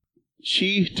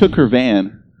she took her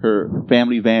van, her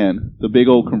family van, the big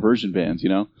old conversion vans,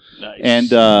 Nice.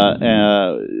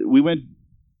 and we went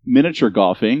miniature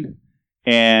golfing,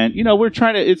 and we're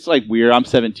trying to. It's like weird. I'm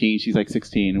 17, she's like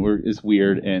 16. It's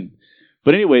weird,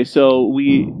 but anyway, so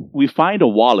we find a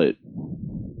wallet,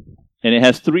 and it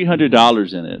has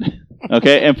 $300 in it.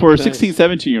 Okay, and for a 16,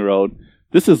 17-year-old,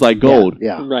 this is like gold.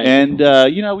 Yeah. Right. And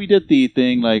we did the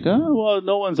thing like, oh well,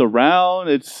 no one's around.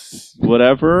 It's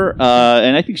whatever.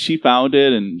 And I think she found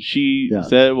it, and she Yeah.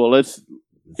 said, "Well, it's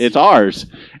ours."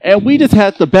 And we just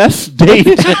had the best date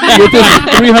with this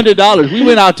 $300. We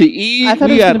went out to eat. I thought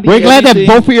it We was got gonna be- We're glad that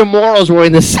everything. both of your morals were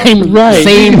in the same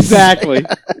same Exactly.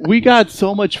 We got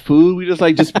so much food. We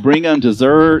just bring on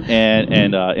dessert,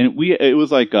 and it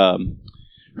was like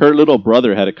her little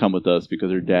brother had to come with us because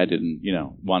her dad didn't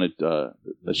wanted a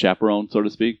chaperone, so to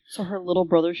speak. So her little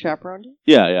brother chaperoned you?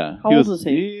 Yeah. How old was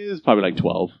he? He was probably like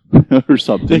 12 or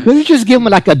something. Couldn't you just give him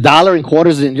like $1 in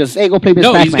quarters and just hey, go play Miss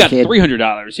No, Pac-Man, he's got kid?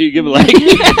 $300. You give him like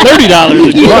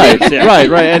 $30 in right, quarters. Yeah.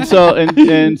 right. And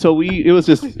so it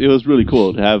was really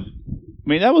cool to have. I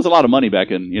mean, that was a lot of money back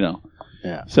in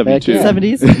 72. Yeah.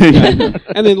 70s?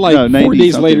 And then, No, 90 4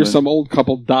 days something later, like- some old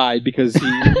couple died because he.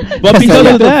 But because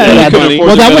of that, Yeah, couldn't afford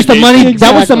well, the that was the medication. money.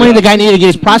 That was the Exactly. money the guy needed to get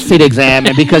his prostate exam,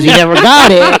 and because he never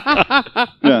got it,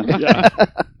 yeah.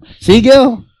 see,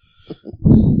 Gil.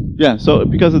 Yeah, so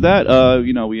because of that,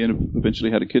 we eventually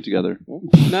had a kid together.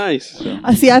 Nice.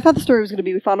 See, I thought the story was going to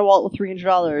be we found a wallet with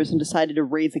 $300 and decided to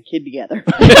raise a kid together.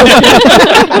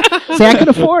 See, I could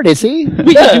afford it. See,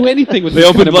 We can do anything with They this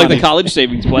opened kind of like money. the college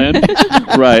savings plan.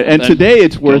 Right, and Then today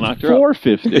it's worth knocked her up.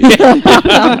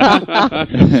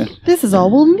 $450. This is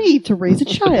all we'll need to raise a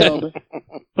child.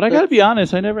 But I got to be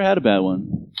honest, I never had a bad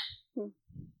one.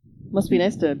 Must be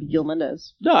nice to be Gil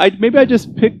Mendez. No, maybe I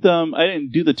just picked them. I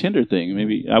didn't do the Tinder thing.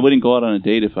 Maybe I wouldn't go out on a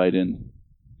date if I didn't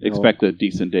expect a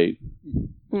decent date.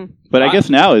 But I guess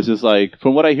now it's just like,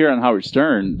 from what I hear on Howard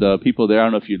Stern, the people there, I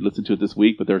don't know if you listened to it this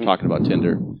week, but they were talking about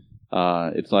Tinder.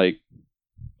 It's like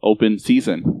open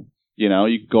season. You know,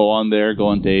 you go on there, go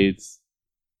on dates,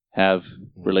 have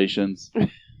relations.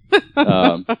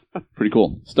 Pretty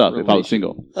cool stuff if I was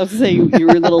single. I was going to say, you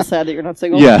were a little sad that you're not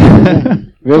single. Yeah.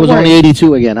 It was only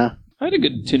 82 again, huh? I had a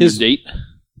good Tinder date.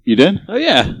 You did? Oh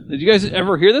yeah, did you guys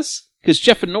ever hear this? Because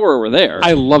Jeff and Nora were there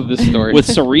I love this story. with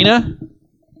Serena.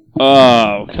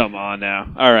 Oh, come on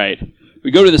now. All right,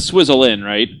 we go to the Swizzle Inn,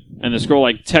 right? And this girl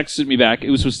like texted me back. It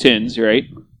was Tins, right?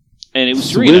 And it was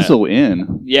Serena. Swizzle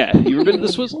Inn. Yeah, you ever been to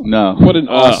the Swizzle? No. What an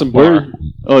awesome bar.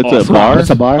 Oh, it's a bar? It's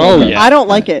a bar. Oh, yeah. I don't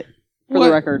like it, for What?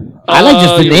 the record. I like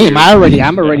just the you're name. weird.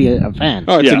 I'm already a fan.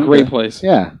 Oh, it's Yeah. a great place.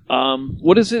 Yeah.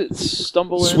 What is it?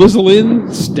 Stumble in. Swizzle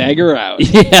in, stagger out.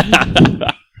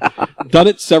 Yeah. Done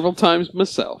it several times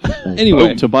myself.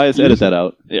 Anyway, Tobias, edit that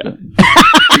out. Yeah.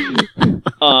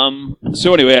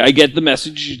 So anyway, I get the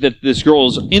message that this girl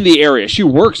is in the area. She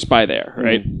works by there,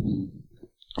 right?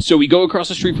 So we go across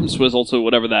the street from Swizzle to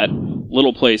whatever that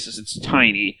little place is. It's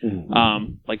tiny,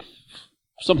 like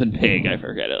something pig. I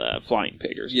forget it. Flying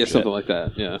pig or yeah, something like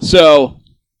that. Yeah. So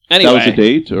anyway, That was a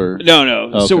date, or? No.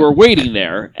 Okay. So we're waiting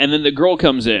there, and then the girl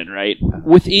comes in, right?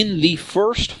 Within the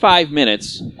first 5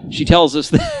 minutes, she tells us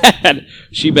that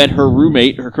she met her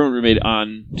current roommate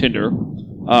on Tinder.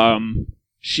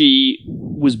 She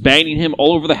was banging him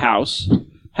all over the house,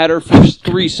 had her first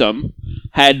threesome,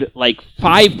 had like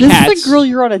 5 This cats. is the girl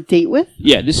you're on a date with?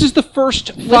 Yeah, this is the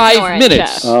first Nora 5 and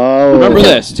minutes. Jeff. Oh. Remember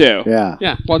this, too. Yeah.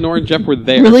 Yeah. Well, Nora and Jeff were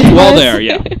there. Really? Well, guys? there,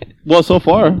 yeah. Well, so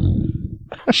far.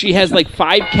 She has like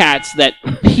 5 cats that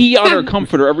pee on her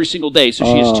comforter every single day. So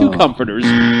she has 2 comforters.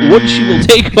 One she will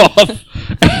take off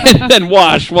and then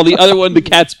wash, while the other one the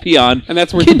cats pee on. And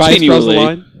that's where Tobias draws the Continually.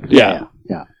 line. Yeah,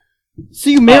 So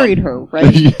you married her,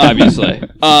 right? obviously.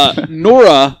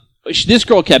 Nora, this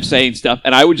girl kept saying stuff,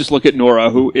 and I would just look at Nora,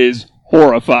 who is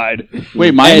horrified.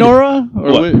 Wait, my And- Nora?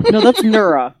 Or What? wait- No, that's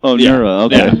Nora. Oh, Yeah. Nora.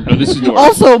 Okay. Yeah, no, this is Nora.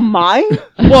 Also mine?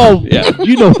 Well, Yeah.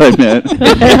 you know what I meant. I'm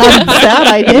sad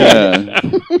I did.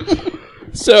 Yeah.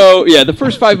 So, yeah, the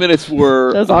first 5 minutes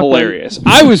were That was awkward. hilarious.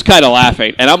 I was kind of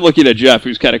laughing, and I'm looking at Jeff,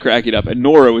 who's kind of cracking up, and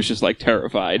Nora was just, like,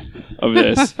 terrified of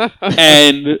this.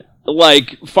 And,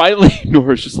 like, finally,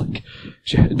 Nora's just like,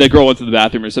 the girl went to the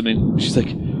bathroom or something. She's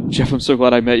like, Jeff, I'm so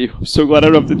glad I met you. I'm so glad I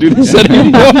don't have to do this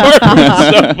anymore.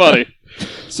 It's so funny.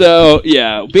 So,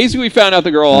 yeah, basically we found out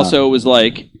the girl also was,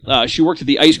 like, she worked at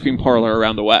the ice cream parlor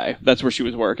around the way. That's where she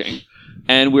was working.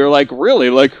 And we were like, really?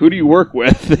 Like, who do you work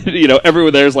with? You know,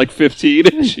 everyone there's like 15,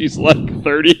 and she's like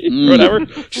 30 or whatever.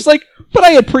 She's like, but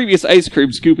I had previous ice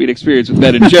cream scooping experience with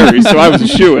Ben and Jerry's, so I was a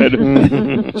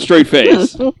shoo-in. Straight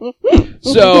face.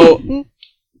 So,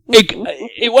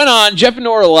 it went on. Jeff and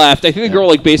Nora left. I think the girl,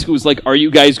 like, basically was like, are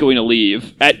you guys going to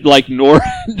leave? At, like, Nora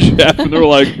and Jeff, and they were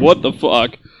like, what the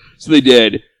fuck? So they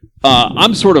did.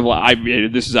 I'm sort of like, I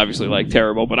mean, this is obviously, like,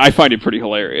 terrible, but I find it pretty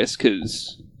hilarious,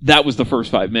 because that was the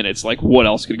first 5 minutes. Like, what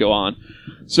else could go on?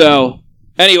 So,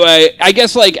 anyway, I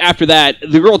guess, like, after that,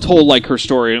 the girl told, like, her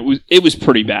story, and it was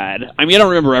pretty bad. I mean, I don't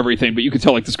remember everything, but you could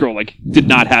tell, like, this girl, like, did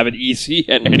not have it easy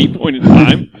at any point in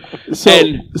time.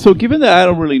 So given that I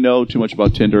don't really know too much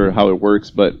about Tinder or how it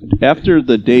works, but after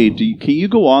the date, can you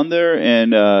go on there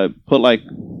and put, like,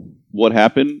 what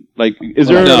happened? Like, is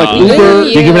there, No. like, You Uber?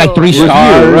 review. They give it like 3 Review,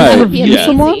 stars. right. Review Yeah.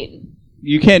 someone?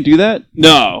 You can't do that?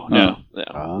 No.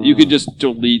 Oh. You could just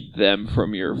delete them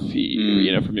from your feed,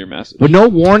 you know, from your message. But no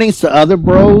warnings to other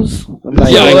bros.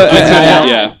 Like, Yeah, well,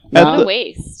 yeah. What At a the,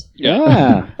 waste.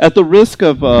 yeah. at the risk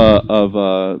of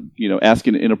you know,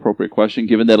 asking an inappropriate question,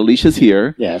 given that Alicia's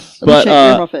here, Yes. but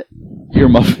Muffet. your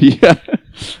muffin, yeah.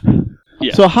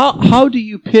 Yeah. So how do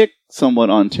you pick someone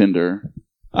on Tinder?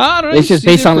 I don't know. It's just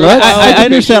based on looks? I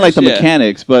understand like the Yeah.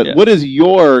 mechanics, but Yeah. what is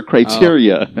your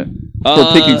criteria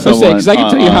for picking someone? Because I can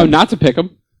tell you how not to pick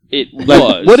them. It Like,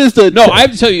 was. what is the No, I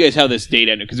have to tell you guys how this date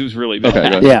ended because it was really bad. Okay,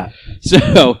 go ahead. Yeah.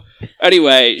 So,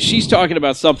 anyway, she's talking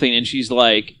about something, and she's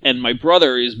like, and my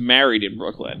brother is married in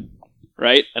Brooklyn,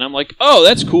 right? And I'm like, oh,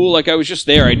 that's cool. Like, I was just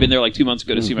there. I'd been there like 2 months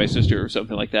ago to see my sister or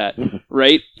something like that,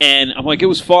 right? And I'm like, it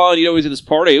was fun. You know, we was at this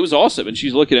party. It was awesome. And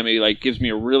she's looking at me, like, gives me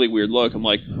a really weird look. I'm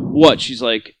like, what? She's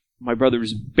like, my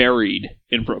brother's buried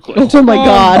in Brooklyn. Oh my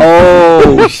god.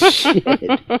 Oh, shit.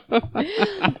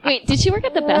 Wait, did she work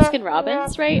at the Baskin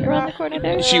Robbins right around the corner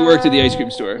there? She worked at the ice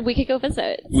cream store. We could go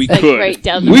visit. We Like, could. right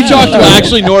down the We road. talked about,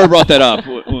 actually, Nora brought that up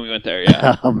when we went there,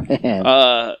 yeah. Oh,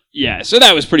 man. Yeah, so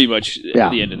that was pretty much Yeah.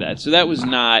 the end of that. So that was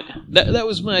not, that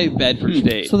was my bad first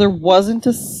date. So there wasn't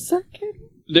a second?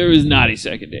 There was not a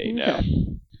second date, no. Okay.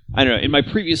 I don't know. In my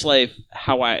previous life,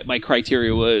 my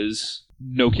criteria was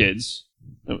no kids,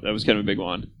 That was kind of a big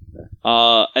one.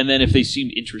 And then if they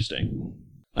seemed interesting.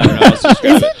 I don't know how else to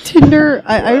describe Isn't Tinder?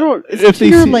 I don't. Is If they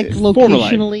Tinder see- like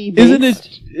locationally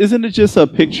based? Isn't it just a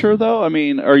picture though? I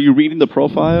mean, are you reading the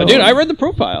profile? Dude, I read the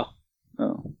profile.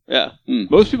 Oh. Yeah. Hmm.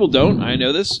 Most people don't. I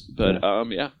know this, but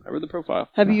yeah, I read the profile.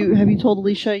 Have you told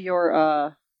Alicia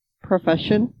your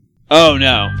profession? Oh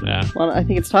no. Yeah. Well, I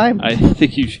think it's time. I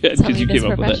think you should Tell because me you this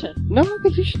came up with it. profession. No, I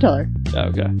think you should tell her. Oh,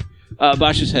 okay.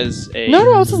 Bashis has a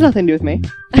No, this has nothing to do with me.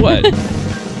 what?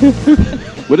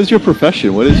 What is your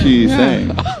profession? What is she saying?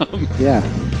 Yeah.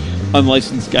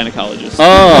 Unlicensed gynecologist.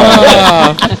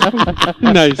 Oh,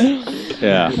 Nice.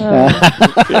 yeah.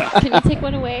 Can you take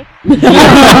one away?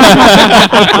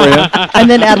 And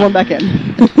then add one back in.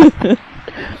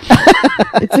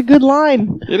 It's a good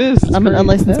line. It is. It's I'm an great.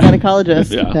 unlicensed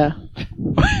gynecologist. Yeah. Yeah.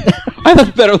 I thought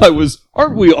the better line was,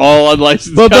 aren't we all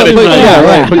unlicensed But gynecologists? yeah,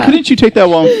 right. But couldn't you take that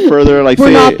one further? Like We're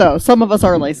say, not though. Some of us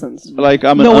are licensed. like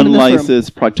I'm an No one in this room.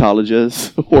 unlicensed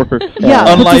proctologist or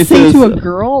Yeah, but to say unlicensed. to a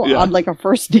girl Yeah. on like a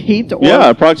first date or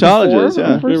Yeah, proctologist. before,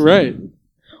 Yeah. first- You're right.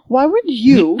 Why would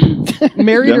you,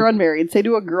 married Yeah. or unmarried, say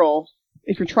to a girl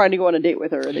if you're trying to go on a date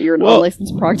with her that you're an Well,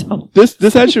 unlicensed proctologist?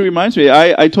 This actually reminds me.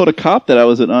 I told a cop that I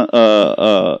was an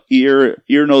ear,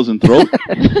 nose, and throat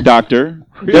doctor.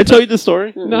 Did I tell you this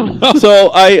story? No.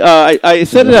 So I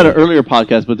said it at an earlier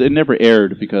podcast, but it never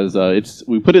aired because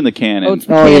we put it in the can. Oh, And it's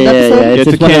the Oh, canned yeah, yeah, episode? yeah. it's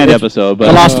a one of canned the- episode, The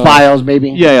but Lost Files,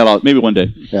 maybe. yeah, maybe one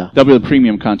day. Yeah. That'll be the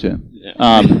premium content.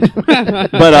 Yeah.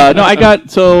 But no, I got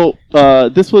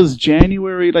this was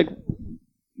January, like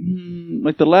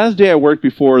the last day I worked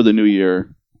before the new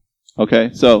year. Okay,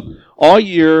 so all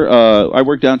year I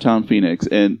worked downtown Phoenix,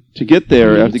 and to get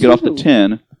there, I have to get off the too.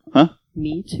 10.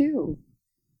 Me too.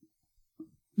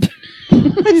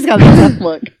 I just got a tough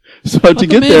look. So to Let get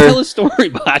the man there, tell a story,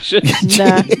 Bashis.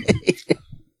 Nah.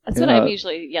 That's what Yeah. I'm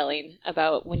usually yelling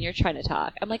about when you're trying to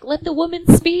talk. I'm like, let the woman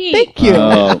speak. Thank you.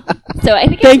 Oh, So I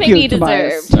think Thank it's you, maybe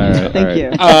Tobias. deserved. all right,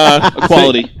 Thank all right. you.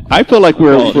 Equality. I feel like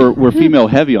we're Quality. we're female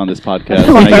heavy on this podcast.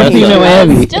 Oh, and I guess, female Female Well,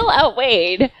 heavy. still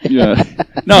outweighed. yeah.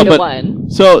 No, 2 to but 1.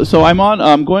 so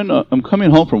I'm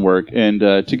coming home from work, and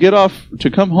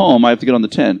to come home, I have to get on the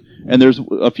 10. And there's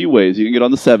a few ways. You can get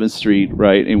on the 7th Street,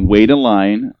 right, and wait in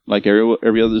line like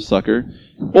every other sucker.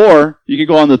 Or you can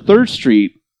go on the 3rd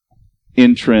Street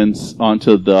entrance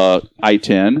onto the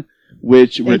I-10,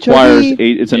 which requires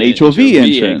it's an HOV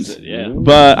entrance. exit, yeah.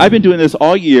 But I've been doing this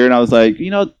all year, and I was like,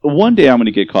 one day I'm going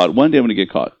to get caught. One day I'm going to get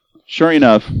caught. Sure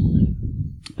enough,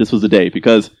 this was the day,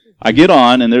 because I get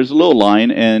on, and there's a little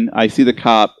line, and I see the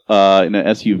cop in an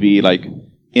SUV, like,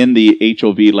 in the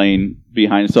HOV lane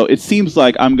behind. So it seems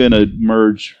like I'm going to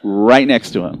merge right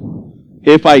next to him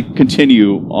if I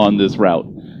continue on this route.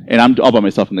 And I'm all by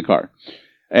myself in the car.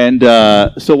 And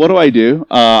so what do?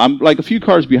 I'm like a few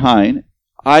cars behind.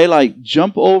 I like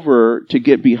jump over to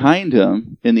get behind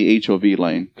him in the HOV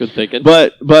lane. Good thinking.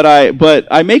 But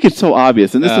I make it so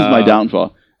obvious, and this is my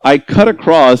downfall. I cut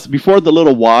across before the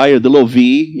little Y or the little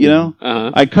V,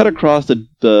 Uh-huh. I cut across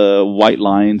the white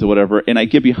lines or whatever, and I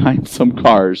get behind some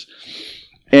cars.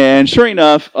 And sure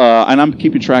enough, and I'm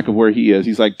keeping track of where he is.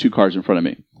 He's like 2 cars in front of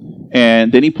me.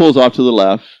 And then he pulls off to the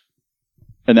left,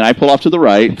 and then I pull off to the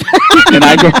right, and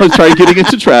I go start getting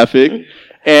into traffic,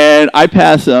 and I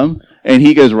pass him, and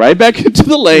he goes right back into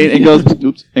the lane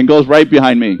and goes right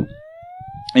behind me.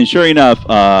 And sure enough,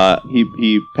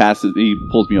 he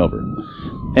pulls me over.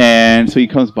 And so he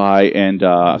comes by, and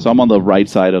so I'm on the right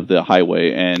side of the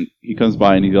highway, and he comes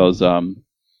by, and he goes on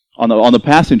the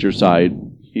passenger side.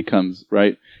 He comes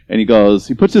right, and he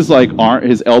puts his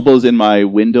his elbows in my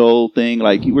window thing,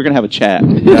 like we're gonna have a chat,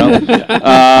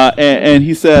 and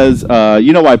he says,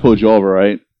 "You know why I pulled you over,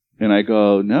 right?" And I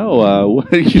go, "No,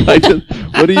 what did I do?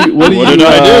 What did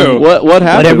I do? What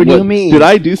happened? Whatever do you mean? Did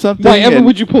I do something?" Why ever And-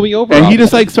 would you pull me over? and he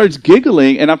just starts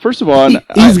giggling, and first of all,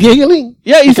 He's giggling.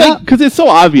 yeah, he's like, because it's so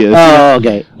obvious. Oh,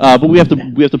 okay. But we have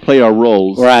to play our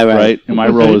roles, Right. And my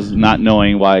role is not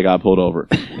knowing why I got pulled over.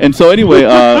 And so anyway,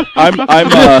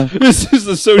 I'm This is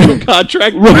the social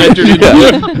contract we entered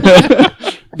into.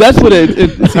 that's what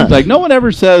it seems like. No one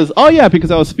ever says, "Oh yeah,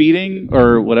 because I was speeding"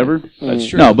 or whatever. That's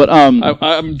true. No, but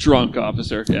I'm drunk,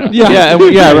 officer. Yeah.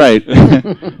 yeah, right.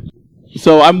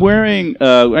 So I'm wearing.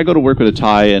 I go to work with a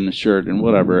tie and a shirt and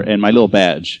whatever, and my little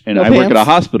badge. And No I work at a pants?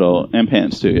 hospital and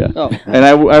pants too. Yeah. Oh. And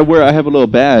I have a little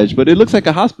badge, but it looks like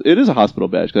a hospital. It is a hospital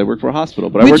badge because I work for a hospital,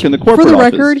 but I work in the corporate For the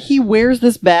office. record, he wears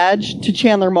this badge to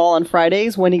Chandler Mall on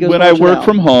Fridays when he goes. When to I lunch work with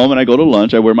from Al. home and I go to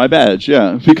lunch, I wear my badge.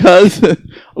 Yeah, because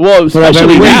well, For that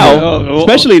especially very now, reason.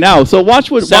 especially now. So watch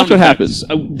what Sound happens.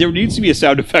 effects. There needs to be a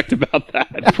sound effect about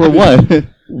that. For what?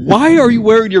 Why are you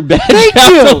wearing your badge Thank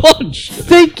out you. to lunch?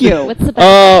 Thank you. What's the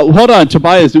best? Hold on,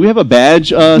 Tobias. Do we have a badge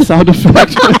sound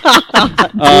effect?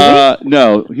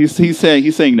 No. He's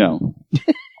saying no.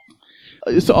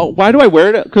 So why do I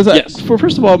wear it? Because Yes.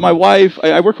 first of all, my wife.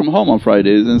 I work from home on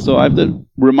Fridays, and so I have to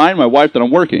remind my wife that I'm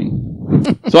working.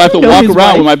 So I have to walk his around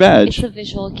wife. with my badge. It's a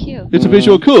visual cue. It's a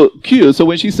visual cue. So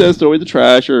when she says throw away the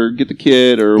trash or get the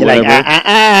kid or You're whatever, like,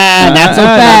 not so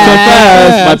not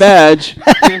fast. so fast. My badge.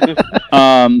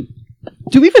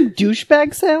 Do we have a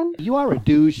douchebag sound? You are a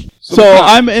douche. So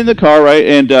I'm in the car, right,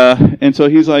 and so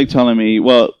he's like telling me,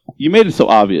 well, you made it so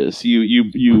obvious. You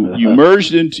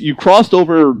merged into, you crossed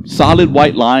over solid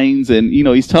white lines, and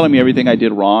he's telling me everything I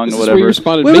did wrong This or is where whatever. you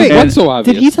responded. Wait, Wait, wait. what's so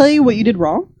obvious? Did he tell you what you did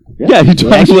wrong? Yeah, he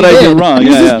told me actually what I did did. wrong.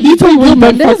 Yeah. He told you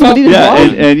Mendes what he did Yeah,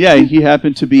 wrong? and yeah, he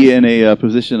happened to be in a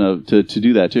position to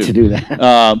do that too. To do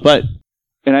that.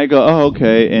 And I go, oh,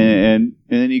 okay, and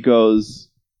then he goes,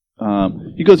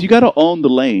 you got to own the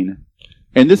lane,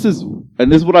 and this is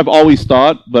what I've always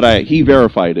thought, but he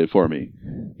verified it for me.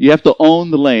 You have to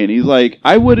own the lane. He's like,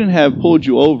 I wouldn't have pulled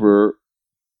you over,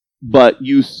 but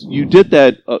you did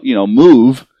that,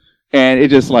 move, and it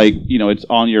just like, it's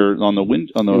on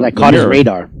the Like the caught his mirror.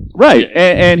 radar. Right,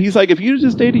 and he's like, if you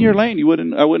just stayed in your lane, I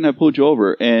wouldn't have pulled you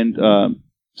over. And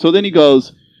so then he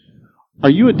goes, are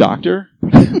you a doctor?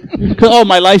 Oh,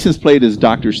 my license plate is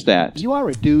Dr. Stat. You are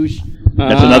a douche.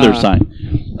 That's another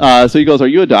sign. So he goes, are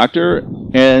you a doctor?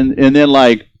 And then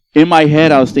like in my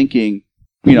head, I was thinking,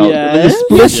 in a Yes.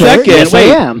 split Yes, sir. second, Yes, I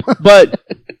wait, am. but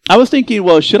I was thinking,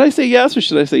 well, should I say yes or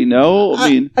should I say no? I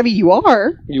mean, you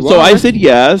are. so I said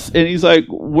yes, and he's like,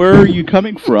 "Where are you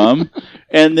coming from?"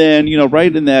 And then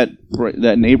right in that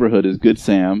neighborhood is Good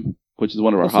Sam, which is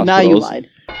one of our So hospitals. now you lied.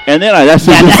 And then that's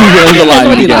the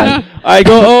line again. I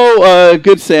go, "Oh,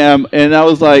 Good Sam," and I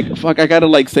was like, "Fuck, I gotta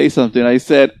like say something." I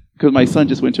said, because my son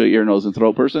just went to an ear, nose, and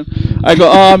throat person. I go,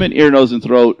 "Oh, I'm an ear, nose, and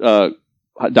throat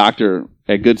doctor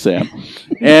at Good Sam,"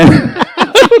 and.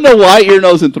 I don't know why ear,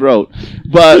 nose, and throat,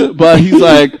 but he's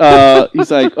like,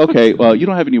 okay, well, you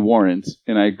don't have any warrants,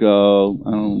 and I go,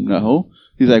 I don't know.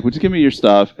 He's like, well, just give me your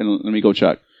stuff and let me go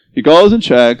check. He goes and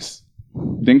checks,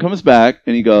 then comes back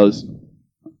and he goes,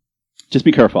 just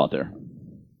be careful out there,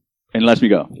 and lets me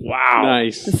go. Wow.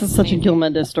 Nice. This is such a Gil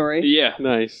Mendes story. Yeah.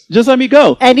 Nice. Just let me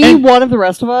go. Any one of the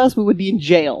rest of us, we would be in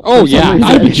jail. Oh for some yeah, reason.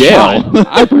 I'd be Jail. shot.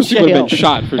 I personally would have been Jail.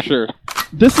 shot for sure.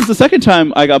 This is the second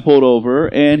time I got pulled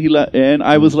over, and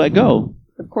I was let go.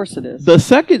 Of course it is.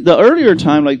 The earlier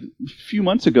time, like a few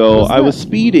months ago, What's I was that?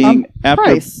 speeding after.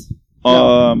 Price.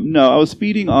 No, I was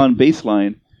speeding on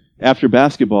baseline after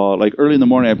basketball. Like early in the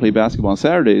morning, I played basketball on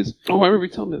Saturdays, Oh, I remember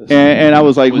you telling me this. and I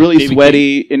was like Was really David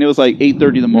sweaty, and it was like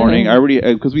 8:30 in the morning. Mhm. I already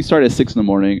because we started at 6 in the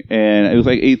morning, and it was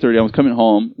like 8:30. I was coming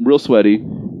home, real sweaty,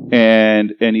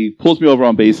 and he pulls me over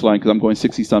on baseline because I'm going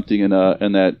 60 something, and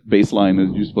that baseline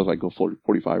is you're supposed to like go 40,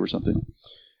 45 or something.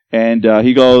 And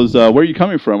he goes, where are you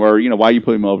coming from? Or, why are you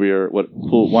pulling me over here?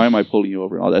 Why am I pulling you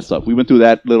over? All that stuff. We went through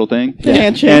that little thing. The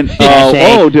handshake. And,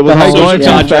 Handshake. was The I whole going too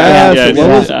contract. fast?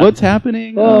 Yeah, What's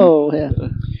happening? Oh, yeah.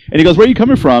 And he goes, where are you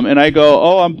coming from? And I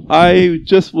go, I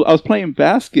was playing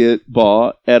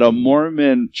basketball at a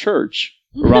Mormon church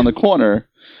around the corner,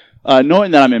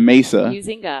 knowing that I'm in Mesa.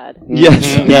 Using God.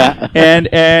 Yes. Yeah.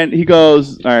 And he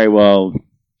goes, all right, well,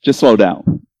 just slow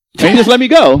down. And he just let me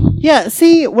go. Yeah,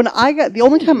 see, when I got the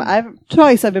only time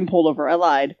twice I've been pulled over, I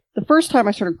lied. The first time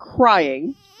I started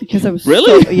crying because I was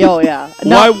Really? yeah.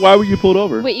 No, Why were you pulled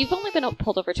over? Wait, you've only been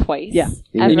pulled over twice? Yeah.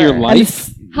 Ever. In your and life?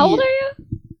 it's- How old are you?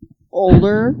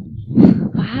 Older.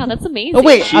 Wow, that's amazing. Oh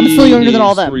wait, I'm still younger than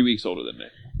all She's them. 3 weeks older than me.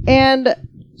 And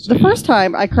the first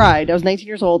time I cried, I was 19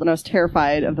 years old, and I was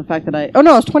terrified of the fact that I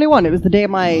was 21. It was the day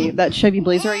that Chevy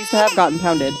Blazer I used to have got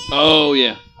impounded. Oh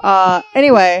yeah.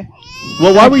 Anyway,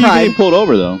 Well, why I were you cried. getting pulled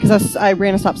over, though? because I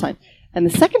ran a stop sign. And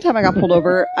the second time I got pulled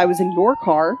over, I was in your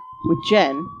car with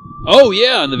Jen. Oh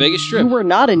yeah, on the Vegas Strip. You were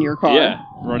not in your car. Yeah,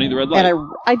 running the red light.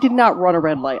 And I did not run a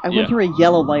red light. I Yeah. went through a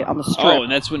yellow light on the strip. Oh,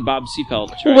 and that's when Bob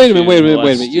Seafeld. Well, wait a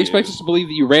minute. You expect us to believe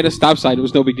that you ran a stop sign? It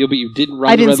was no big deal, but you didn't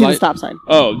run I the didn't red see light. the stop sign.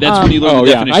 Oh, that's when you learned Oh,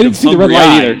 the yeah. definition I didn't of see the red hungry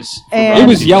light either. eyes. And It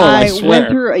was yellow, I I swear. went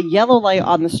through a yellow light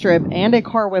on the strip, and a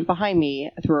car went behind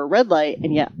me through a red light,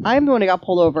 and yet I'm the one who got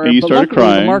pulled over. And you but started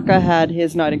luckily, crying. Lamarca had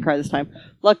his. No, I didn't cry this time.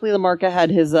 Luckily, Lamarca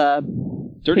had his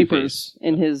Dirty papers face.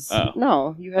 in his. Oh.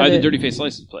 No, you I had had the it- dirty face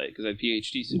license plate because I had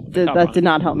PhD. that did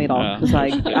not help me at all Oh. because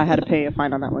I had to pay a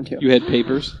fine on that one too. You had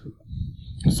papers.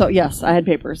 So yes, I had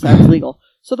papers. That was legal.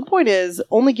 So the point is,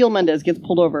 only Gil Mendes gets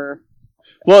pulled over.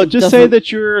 Well, just say Doesn't-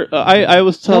 that you're. I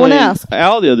was No one telling asked.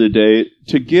 Al the other day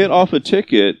to get off a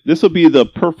ticket. This will be the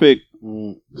perfect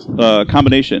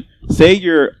combination. Say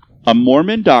you're a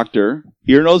Mormon doctor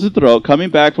ear, nose, and throat, coming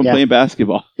back from Yeah. playing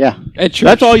basketball. At church.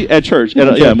 That's all you, at church.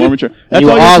 Yeah, Mormon church. That's you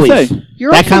all you have always- to say.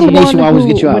 You're That also combination the will one always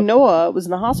who, get you out. when Noah was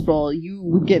in the hospital, you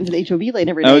would get into the HOV lane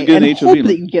every I would day get in and the HOV hope lane.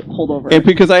 that you get pulled over. And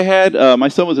because I had my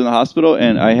son was in the hospital,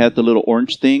 and I had the little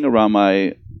orange thing around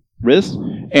my wrist,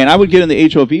 and I would get in the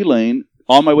HOV lane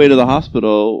on my way to the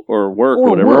hospital or work Or or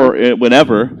whatever, work. or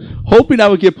whenever, hoping I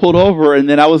would get pulled over, and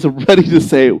then I was ready to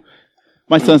say,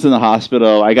 "My son's in the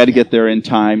hospital. I got to get there in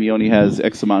time. He only has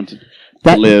X amount to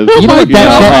That, live." you know what,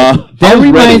 that I was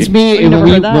reminds ready. me You never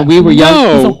heard that? when we were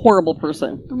young. He's a No. horrible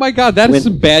person. Oh my God, that is When-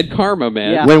 some bad karma,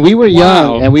 man. Yeah. When we were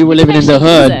young Wow. and we were living in the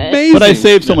hood, Amazing. But I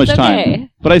saved so much It's time. okay.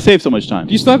 But I saved so much time.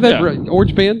 Do you still have that Yeah.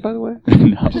 orange band, by the way?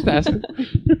 No. Just asking.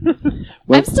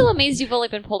 I'm still amazed you've only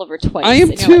been pulled over twice. I am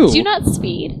And you're like, too. Do you not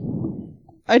speed?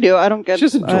 I do. I don't get. She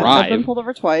doesn't I've been drive. pulled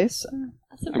over twice.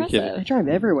 That's I'm kidding. I impressive. drive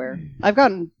everywhere. I've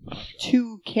gotten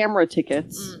 2 camera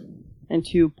tickets and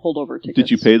 2 pulled over tickets.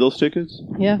 Did you pay those tickets?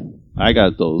 Yeah, I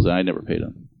got those, and I never paid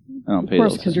them. I don't of pay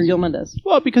course, those. because you're Gil Mendez.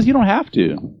 Well, because you don't have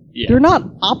to. Yeah. They're not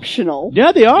optional.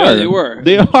 Yeah, they are. No, they were.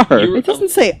 They are. You were- It doesn't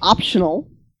say optional.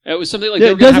 It was something like Yeah,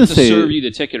 they it were going to have to doesn't say serve it. you the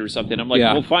ticket or something. I'm like,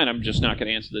 Yeah. well, fine. I'm just not going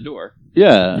to answer the door.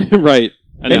 Yeah. Right.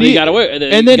 And then And he he- got away. And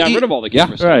then and he then got he- rid of all the Yeah.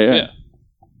 camera stuff. Right, yeah.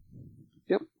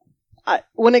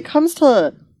 When it comes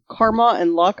to karma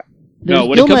and luck, No, there's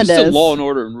when Gil it comes Mendez. to law and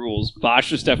order and rules, Bosch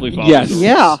just definitely follows. Yes. the rules.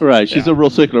 Yeah. Right. She's Yeah. a real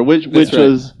stickler. Which That's right.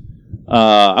 was,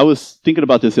 I was thinking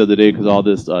about this the other day because all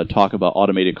this talk about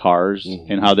automated cars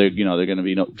and how they're going to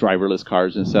be driverless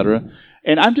cars, etc.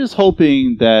 And I'm just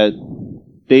hoping that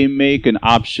they make an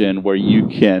option where you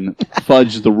can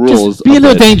fudge the rules. Just be a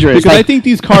little bit. dangerous, because I like- think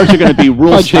these cars are going to be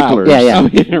rule Fudge how? sticklers. Yeah, yeah. Oh,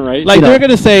 yeah, right. Like You know. they're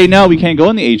going to say, no, we can't go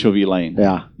in the HOV lane.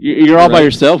 yeah. You're all by Right.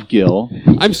 yourself, Gil.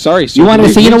 I'm sorry. You wanted to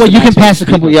we say, you know reached what? You the can pass a maximum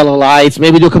couple speed yellow lights,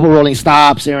 maybe do a couple rolling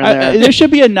stops here and there. There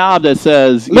should be a knob that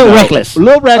says A little reckless. A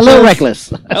little reckless. A little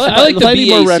reckless. I like the Slightly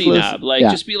more BAC reckless. knob. Like,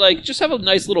 Yeah. just have a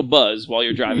nice little buzz while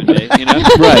you're driving, babe. You know,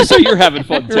 Right. So you're having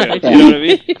fun too. Right. You know what I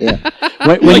mean?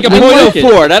 Like a like it.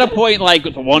 0.04, not a point like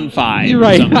with a 1.5. You're or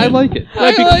right. something. I like it.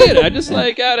 I just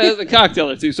like out as a cocktail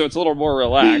or two, so it's a little more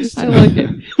relaxed. I like it.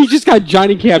 He just got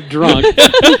Johnny Cap drunk.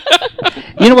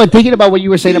 You know what? Thinking about what you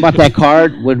were saying about that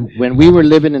card, when we were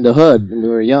living in the hood when we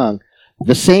were young,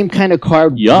 the same kind of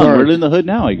card. Young. worked. We're in the hood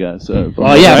now, I guess. Oh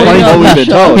yeah, Right? funny Oh, we've been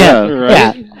told.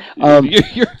 yeah, Yeah. yeah.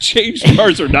 Your change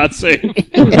cars are not safe.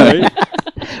 Right?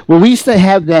 Well, we used to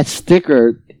have that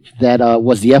sticker that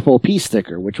was the FOP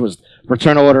sticker, which was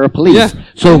Fraternal Order of Police. Yeah.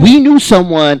 So we knew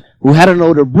someone who had an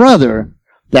older brother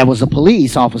that was a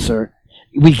police officer.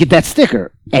 We get that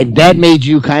sticker, and that made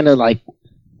you kind of like,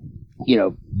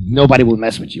 nobody would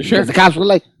mess with you. Sure. Because the cops were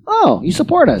like, "Oh, you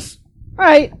support us, all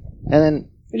right?" And then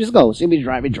you just go. See me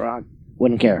driving drunk,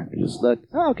 wouldn't care. You just look,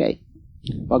 "Oh, okay."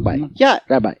 Walk by, Yeah,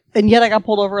 drive by. and yet I got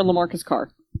pulled over in Lamarcus'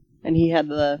 car, and he had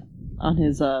on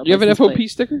his. Do you have an license FOP plate.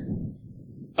 sticker?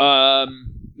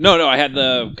 No, I had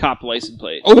the cop license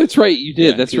plate. Oh, that's right. You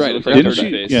did. Yeah, That's because right. it I was forgot like Didn't about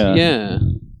third she? face. Yeah. Yeah.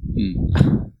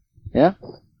 Hmm. Yeah,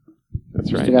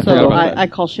 That's right. Still got So that over. I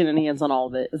call shenanigans on all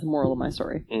of it. Is the moral of my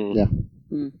story. Yeah.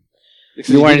 Because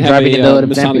You weren't didn't have driving a, into the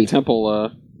Masonic Tempe.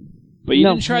 Temple. But you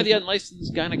No. didn't try the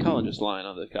unlicensed gynecologist line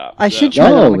on the cop. I so- should try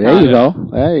that on Oh, the there car. you go.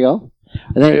 There you go.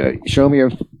 And then show me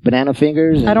your banana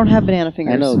fingers. And, I don't have banana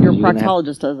fingers. I know, Your you're gonna have-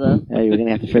 proctologist does that. Yeah, you're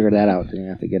gonna have to figure that out. You're gonna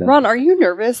have to get a. Ron, are you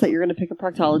nervous that you're going to pick a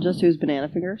proctologist who's banana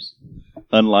fingers?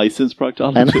 Unlicensed And-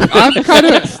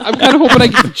 proctologist. I'm kind of hoping I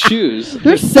get to choose.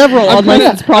 There's several I'm kinda-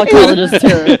 unlicensed proctologists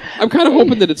here. I'm kind of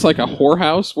hoping that it's like a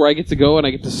whorehouse where I get to go and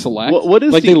I get to select. What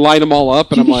is like the- they line them all up,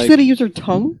 Do and you I'm think she's like, going to use her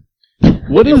tongue?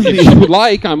 What is if she the would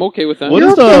like, I'm okay with that. what You're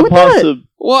is okay the with that? possible?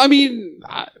 Well, I mean,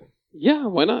 yeah,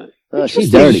 why not? She's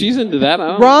Interesting. dirty. She's into that. I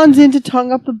don't Ron's into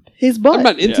tongue up his butt. I'm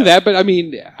not into Yeah. that, but I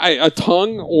mean, a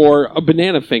tongue or a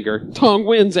banana finger. Tongue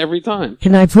wins every time.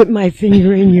 Can I put my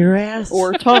finger in your ass?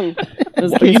 Or tongue.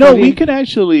 as the case You know, may we be. could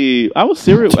actually. I was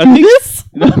serious. I Do think. this?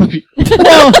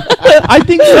 Well, I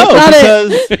think so Got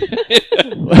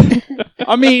because.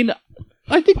 I mean,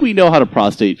 I think we know how the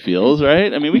prostate feels,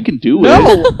 right? I mean, we can do it.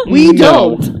 No, we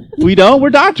No. don't. We don't. We're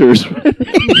doctors.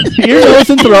 Ear, nose,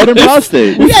 and throat, and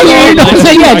prostate. Yeah,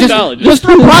 Proctologist. just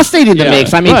throw prostate in the Yeah,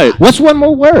 mix. I mean, right. what's one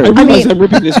more word? I realize I'm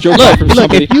ripping this joke off from look,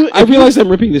 somebody. if you- I realize I'm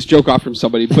ripping this joke off from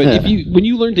somebody, but when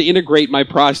you learn to integrate my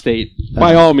prostate,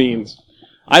 by all means.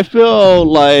 I feel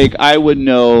like I would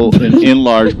know an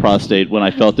enlarged prostate when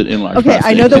I felt an enlarged Okay,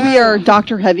 prostate. I know that we are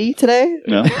doctor heavy today,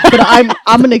 No? but I'm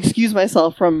going to excuse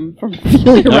myself from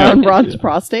feeling around Ron's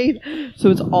prostate.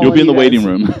 So it's all You'll be in you the waiting guys.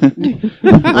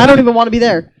 room. I don't even want to be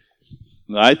there.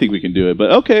 I think we can do it,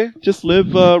 but okay, just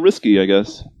live risky, I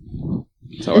guess.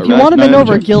 That's how If I you roll. want to bend Not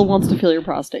over, interested. Gil wants to feel your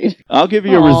prostate. I'll give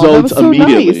you your Aw, that results was so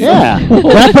immediately. nice. Yeah.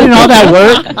 When I put in all that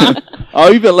work,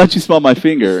 I'll even let you smell my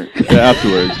finger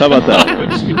afterwards. How about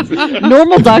that?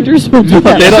 Normal doctors will do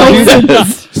that. They don't do that.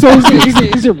 So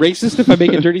is it racist if I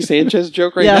make a Dirty Sanchez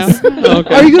joke right Yes. now? Oh,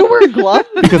 okay. Are you going to wear a glove?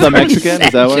 Because I'm Mexican?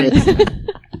 Is that what?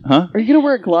 Huh? Are you going to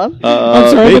wear a glove? I'm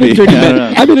sorry, maybe. I meant a Dirty I don't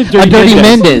Mendes. know. I meant a Dirty Dirty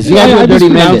Mendes. You gotta do I a Dirty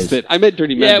mispronounced Mendes. it. I meant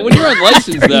Dirty Mendes. Yeah, when you're on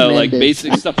license though, like Mendes.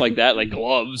 basic stuff like that, like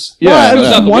gloves. Yeah, I was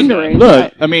yeah. just wondering.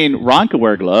 Look, I mean, Ron could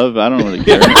wear a glove. I don't really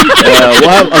care.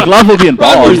 A glove will be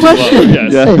involved. Question.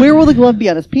 Yes. Yeah. Where will the glove be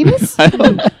on his penis?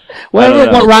 whatever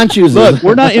know. what Ron chooses. Look,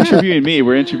 we're not interviewing me.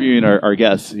 We're interviewing our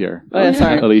guests here. Oh, yeah,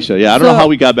 sorry. Alicia. Yeah, I don't So- know how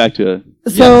we got back to.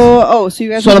 So you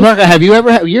guys. So, are LaMarca, have you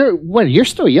ever? You're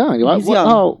still young. What, He's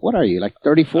young. what are you? Like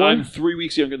 34? I'm 3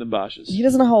 weeks younger than Bosch's. he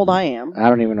doesn't know how old I am. I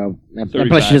don't even know. And 35.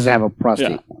 plus, she doesn't have a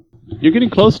prostate. You're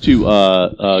getting close to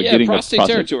Yeah, getting prostate a prostate.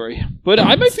 territory. But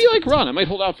I might be like Ron. I might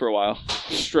hold out for a while,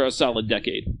 for a solid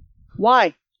decade.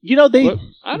 Why? You know they What?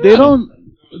 I don't they know. don't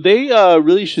they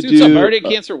really should See what's do. up? I already had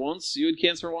cancer once. You had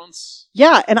cancer once.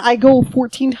 Yeah, and I go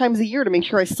 14 times a year to make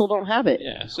sure I still don't have it.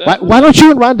 Yeah. So Why don't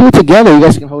you and Ron do it together? You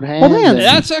guys can hold hands. Hold hands. and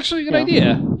that's actually a good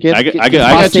idea. get- I got- get I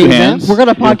got prostate two exams. hands. We're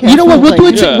gonna podcast. You know what? the We'll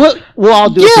whole do it. thing. We'll all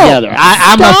do it Gil, together.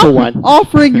 I'm up Stop for one.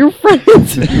 offering your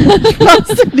friends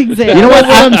prostate exam. You know what?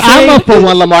 I'm saying? up for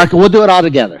one, LaMarca. We'll do it all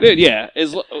together. Dude, yeah.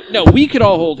 No, we could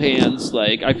all hold hands.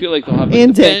 Like I feel like they'll have like,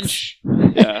 And the dicks. bench.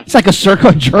 Yeah. It's like a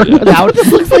circle jerk without.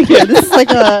 This looks like this is like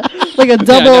a Yeah, no,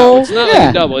 double. it's not like Yeah.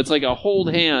 a double. It's like a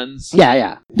hold hands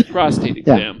Yeah. prostate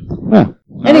Yeah. exam.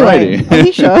 Anyway, Alrighty.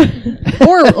 Alicia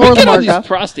or We get on this Lamarca.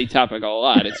 prostate topic a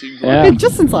lot. It seems Yeah. like.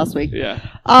 Just since last week. Yeah.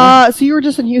 So you were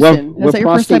just in Houston. We're Is that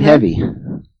your first prostate time there? heavy.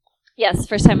 Yes,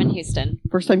 first time in Houston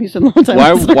First time Houston, long time.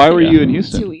 Why were you in 2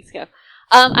 Houston? weeks ago.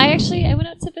 I went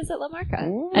out to visit Lamarca,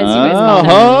 as you guys call him.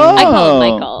 Oh. I call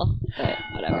him Michael, but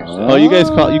whatever. Oh, you guys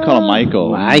call him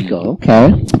Michael. Michael.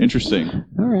 Okay. Interesting.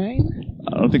 All right.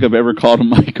 I don't think I've ever called him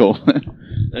Michael.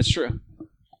 That's true.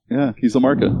 Yeah, he's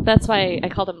Lamarca. That's why I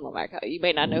called him Lamarca. You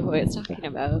may not know who I was talking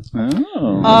about.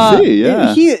 Oh, I see.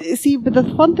 Yeah. But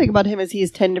the fun thing about him is he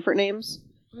has 10 different names,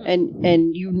 and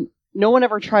no one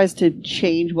ever tries to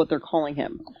change what they're calling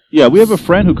him. Yeah, we have a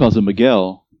friend who calls him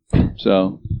Miguel.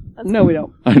 So No, we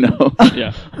don't. I know.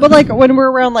 Yeah. But like when we're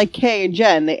around like Kay and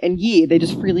Jen and Yi, they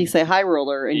just freely say hi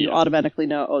roller, and you Yeah. automatically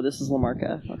know, oh, this is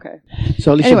Lamarca. Okay.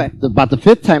 So, Alicia, Anyway. about the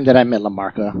fifth time that I met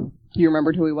LaMarca, You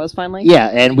remembered who he was finally? yeah,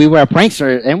 and we were a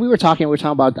prankster, and we were talking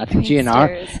about, I think, GNR,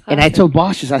 Pranksters, and I awesome. told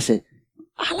Bosch, I said,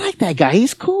 I like that guy.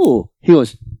 He's cool. He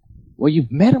goes, well,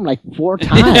 you've met him like 4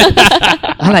 times.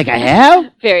 I'm like, I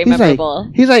have? Very He's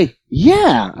memorable. He's like,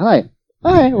 yeah. I'm like,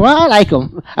 all right, well, I like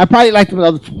him. I probably liked him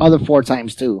the other 4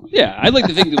 times, too. Yeah, I'd like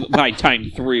to think that by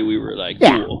time 3 we were like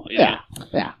Yeah, cool. you yeah. know?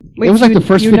 Yeah. Wait, It was like you- the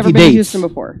first you've never 50 been to dates. Houston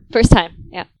before. First time,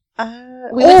 yeah.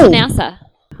 We Oh! went to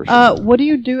NASA. What do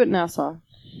you do at NASA?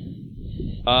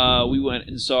 We went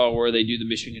and saw where they do the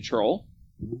mission control,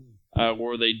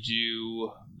 where they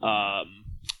do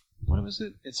what was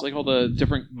it? It's like all the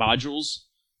different modules.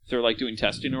 They're like doing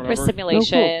testing or For whatever.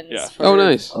 simulations. Yeah. For Oh,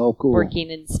 nice. Oh, cool. Working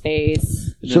in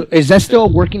space. So is that still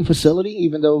a working facility,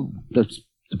 even though the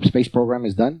space program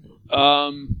is done?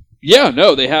 Yeah,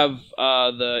 no, they have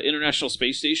the International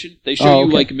Space Station. They show Oh, you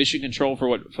okay. like mission control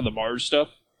for the Mars stuff,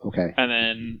 Okay. and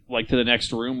then like to the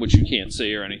next room, which you can't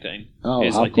see or anything, Oh,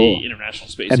 is how like cool. the International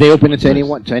Space. Have they Station. opened it to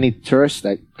anyone, to any tourists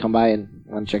that come by and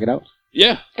want to check it out?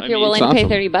 Yeah, If I you're mean, willing it's to pay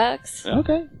awesome. $30. Yeah.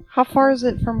 Okay. How far is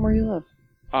it from where you live?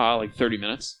 like 30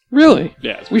 minutes. Really?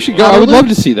 Yeah, it's We pretty should close. go. I would love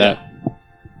to see that.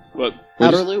 But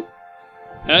Outer Loop?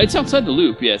 it's outside the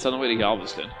loop. Yeah, it's on the way to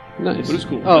Galveston. Nice. But it's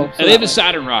cool. Oh, and so they have that a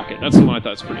Saturn rocket. That's the one I thought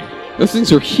was pretty cool. Those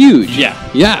things are huge. Yeah,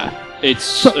 Yeah.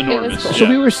 it's It enormous. was cool. So yeah.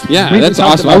 we were. Yeah, briefly that's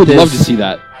talking awesome. I about would love to this see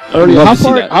that. earlier. Love How to see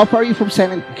far? that. How far are you from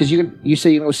because you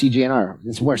say you go see GNR?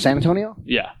 It's where, San Antonio?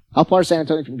 Yeah, How far is San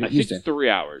Antonio from I think Houston? 3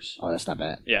 hours. Oh, that's not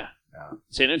bad. Yeah.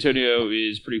 San Antonio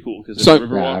is pretty cool because So- it's a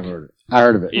Yeah, Riverwalk. I've heard it. I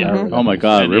heard of it. Yeah. I heard of it. Oh my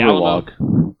God, And the Alamo.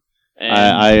 Riverwalk. And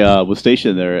I was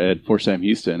stationed there at Fort Sam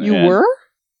Houston. You and- were?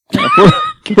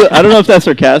 I don't know if that's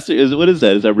sarcastic. What is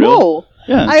that? Is that real? No.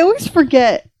 Yeah. I always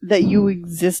forget that you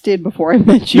existed before I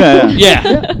met you. Yeah. yeah,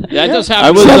 that does happen.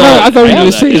 I was, I thought you were know going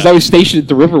to that, say yeah. is I was stationed at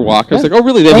the Riverwalk. I was like, oh,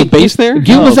 really? They have a base there?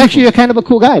 Gil was Oh, actually a kind of a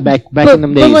cool guy back But, in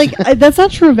them days. but like that's not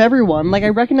true of everyone. Like I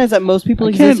recognize that most people I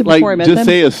existed can't like before I met just them.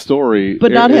 say a story,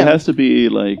 But not it him. has to be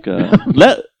like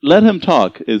let him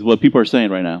talk is what people are saying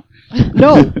right now.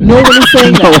 No one is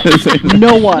saying No that. one is saying that.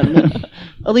 No one.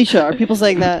 Alicia, are people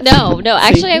saying that? No.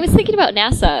 Actually, I was thinking about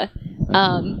NASA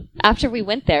after we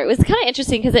went there. It was kind of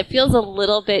interesting because it feels a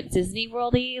little bit Disney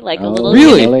World-y, like a Oh, little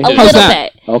Really? bit. A How's little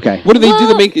that? bit. okay. What do they do to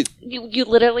Well, make it? You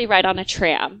literally ride on a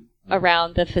tram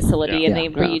around the facility, and they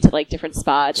bring you to like different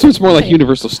spots. So it's more like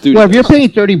Universal Studios. Well, if you're paying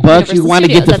 $30, you Universal want to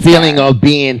get the Studios, that's feeling fair. of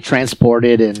being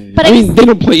transported and. But I mean, they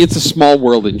don't play. It's a small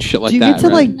world and shit like do you that. get to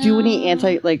right? like do any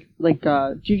anti do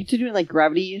you get to do like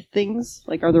gravity things?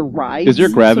 Like, are there rides? Is there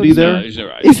gravity So to there? No, there's no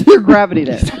right. speak? Is there gravity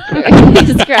there?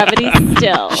 Just gravity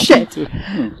still. Shit.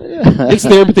 It's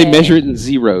there, but they measure it in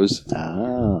zeros.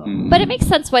 Oh. But it makes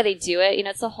sense why they do it. You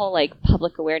know, it's a whole like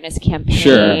public awareness campaign,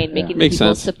 Sure. making Makes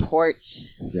people sense. support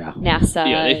Yeah. NASA.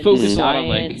 Yeah, they and focus a lot on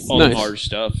like science. all Nice. the Mars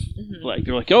stuff. Mhm. Like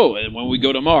they're like, oh, and when we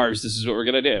go to Mars, this is what we're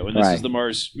gonna do, and this Right. is the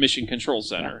Mars Mission Control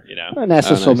Center. You know, Well,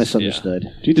 NASA's so nice. misunderstood. Do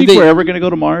you Did think they- we're ever going to go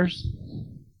to Mars?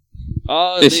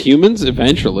 As humans,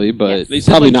 eventually, but Yes. They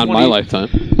said, probably like, not in my 20 lifetime.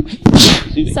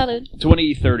 Salud.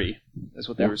 2030. That's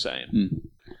what they were saying.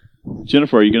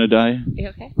 Jennifer, are you going to die? You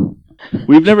okay?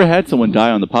 We've never had someone die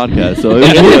on the podcast, so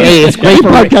Hey, it's great for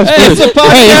Podcast Hey, first. it's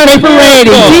great for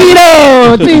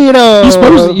rating.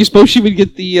 Tito. You suppose she would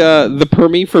get the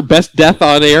Permy for best death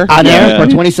on air? On Yeah. air for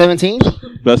 2017?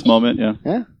 best moment. Yeah.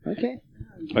 Yeah. Okay.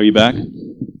 Are you back?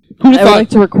 Who'd I have would thought? like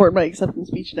to record my acceptance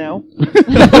speech now.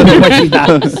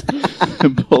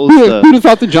 Both, Who'd have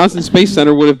thought the Johnson Space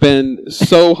Center would have been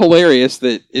so hilarious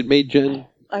that it made Jen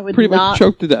I would pretty much not.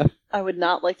 choke to death? I would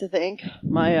not like to thank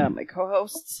my my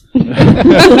co-hosts,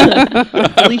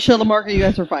 Alicia, Lamarca. You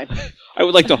guys are fine. I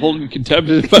would like to hold in contempt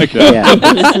if I could. Yeah.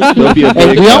 There'll be a Hey,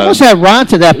 big, we almost had Ron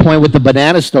to that point with the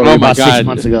banana story Oh my about God. 6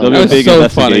 months ago. there'll be That a was big so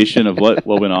investigation of what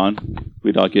went on.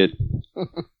 We'd all get.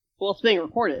 Well, it's being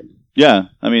recorded. Yeah,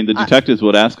 I mean, the detectives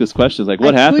would ask us questions like,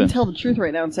 "What I happened?" could tell the truth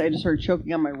right now and say I just started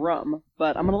choking on my rum,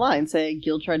 but I'm gonna lie and say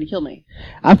Gil tried to kill me.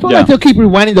 I feel Yeah. like they'll keep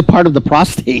rewinding the part of the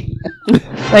prostate.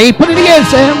 Hey, put it again,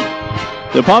 Sam.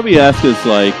 They'll probably ask us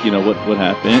like, what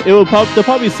happened. They'll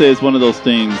probably say it's one of those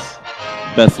things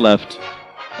best left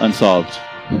unsolved.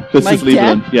 Just My leave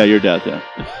death? it. Yeah, your death. Yeah.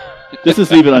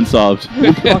 Just leave it unsolved.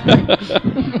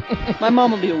 My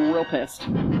mom will be real pissed.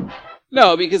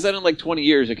 No, because then in like 20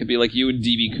 years, it could be like you and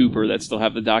DB Cooper that still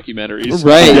have the documentaries.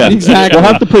 Right, Yeah. exactly. We'll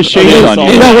have to put shades on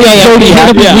You you. know,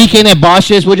 every Yeah. weekend at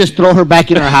Bosch's, we'll just throw her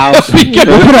back in her house. We'll put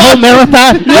a whole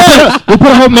marathon. We'll put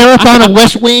a whole marathon of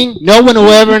West Wing. No one will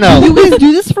ever You know. guys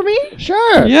do this for me?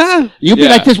 Sure. Yeah. You'll be Yeah.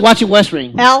 like this watching West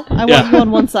Wing. Al, I Yeah. want you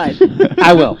on one side.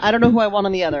 I will. I don't know who I want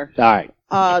on the other. All right.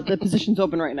 The position's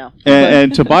open right now.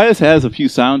 And Tobias has a few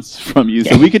sounds from you,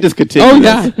 so we could just continue. Oh,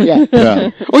 this. yeah. Yeah. Yeah.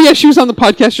 Oh, yeah, she was on the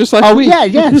podcast just last Oh, week.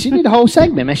 yeah. She did a whole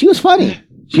segment, man. She was funny.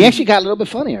 She actually got a little bit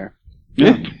funnier.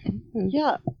 Yeah.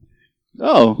 Yeah.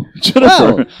 Oh,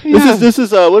 Jennifer. Oh, yeah. This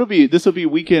is what'll be this will be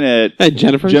weekend at Hey,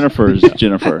 Jennifer. Jennifer's.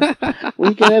 Jennifer.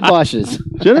 Weekend at Bosch's.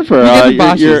 Jennifer, Weekend at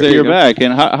Bosch's, there you you're go. back,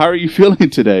 and how are you feeling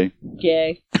today?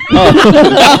 Gay. Oh.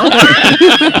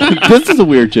 This is a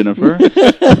weird Jennifer.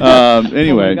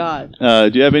 Anyway, Oh my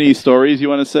God. do you have any stories you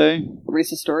want to say?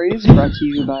 Racist Stories brought to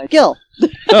you by Gil.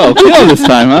 Oh, kill this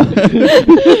time, huh?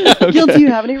 Gil, do you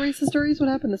have any racist stories? What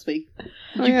happened this week?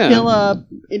 Did you yeah. kill a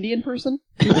Indian person?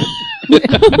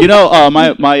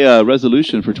 My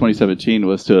resolution for 2017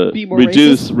 was to Be more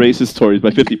reduce racist stories by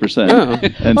 50%. Oh.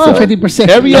 And Oh, so 50%.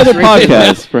 every other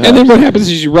podcast, perhaps. And then what happens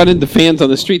is you run into fans on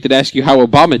the street that ask you how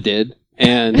Obama did,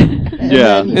 and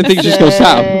Yeah. then you And things just go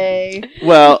south. say-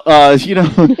 Well,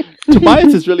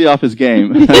 Tobias is really off his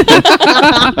game.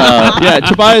 Yeah,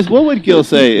 Tobias, what would Gil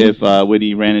say if when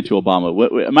he ran into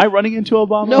Obama? Am I running into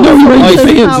Obama? No, No, you run into it's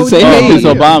fans how and say, dare Oh, hey, it's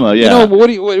Obama. Yeah. you know, what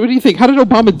do you think? How did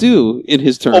Obama do in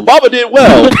his term? Obama did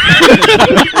well.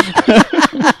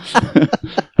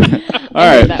 All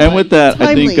right, that and one. with that,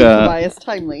 Timely, I think Tobias,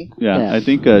 timely. Yeah. I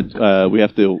think we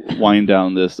have to wind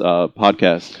down this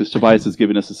podcast because Tobias is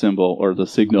giving us a symbol or the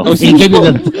signal. Oh, He gave you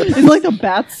the. It's like the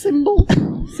bat symbol?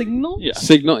 Signal? Yeah.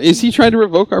 Signal. Is he trying to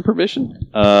revoke our permission?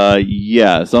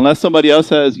 Yes, unless somebody else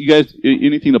has. You guys,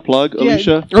 anything to plug, Yeah.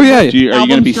 Alicia? Oh yeah. Are you going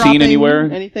to be Albums seen dropping, anywhere?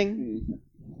 Anything?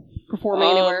 Performing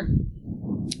Um, anywhere?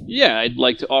 Yeah, I'd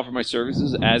like to offer my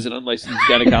services as an unlicensed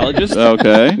gynecologist.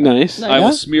 Okay. Nice. I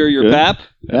will smear your Good. pap,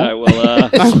 and Yeah. I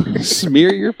will.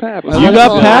 Smear your pap. You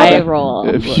got I pap? roll.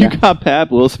 If you got pap,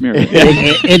 we'll smear it.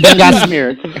 It then got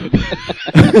smeared.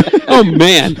 Oh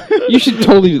man, you should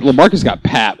totally. Lamarcus got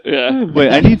pap. Yeah. Wait,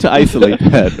 I need to isolate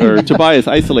that. Or Tobias,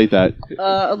 isolate that.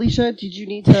 Alicia, did you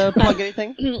need to plug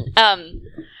anything?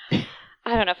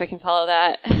 I don't know if I can follow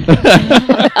that.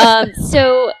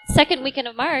 So second weekend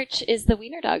of March is the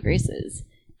Wiener Dog races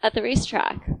at the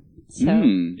racetrack. So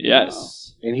Hmm.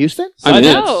 Yes. In Houston? I'm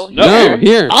in. No, No, here.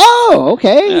 here. Oh,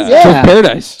 okay. Yeah. Yeah. Turf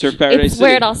Paradise. Turf Paradise It's where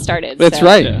City. it all started. That's so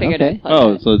right. I figured Okay. I'd plug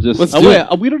Oh, it. so just Let's oh, do wait,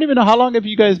 it. we don't even know how long have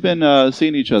you guys been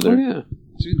seeing each Oh other yeah.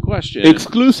 It's a good question.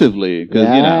 exclusively? Because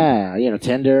Yeah.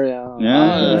 Tender.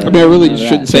 Yeah. I mean, I really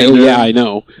shouldn't say, oh, yeah, I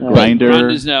know. Grinder.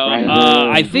 Rhonda's no. Grinder.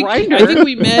 I think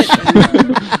we met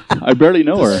I barely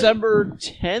know her. December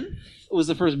 10th was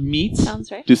the first meet.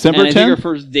 Sounds right. December And I think our 10th?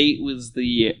 first date was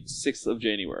the 6th of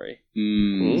January.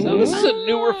 Mm. So this is a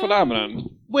newer phenomenon.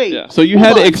 Wait. Yeah. So you had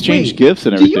to Hold on, exchange wait. gifts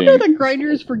and Do everything. you know that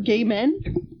Grindr is for gay men?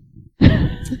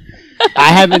 I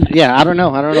haven't. Yeah, I don't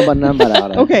know. I don't know about none about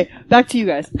that. Okay, back to you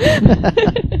guys.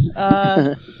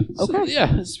 So,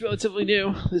 yeah, it's relatively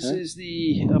new. This is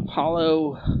the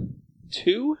Apollo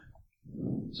 2.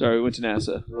 Sorry, we went to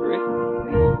NASA.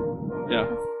 3? Yeah.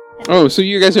 Oh, so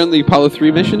you guys are on the Apollo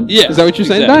 3 mission? Yeah, Is that what you're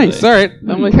saying? exactly. Nice. All right.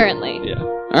 I'm like, Currently. Yeah.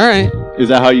 all right. Is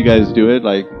that how you guys do it?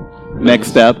 Like, next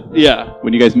step? Yeah.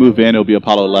 When you guys move in, it'll be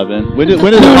Apollo 11. When is No,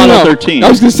 Apollo no. 13? I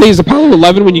was going to say, is Apollo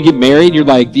 11 when you get married? You're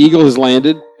like, the eagle has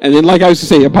landed. And then, like I was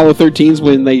going to say, Apollo 13 is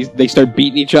when they start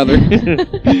beating each other.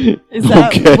 Is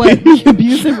that Okay. what the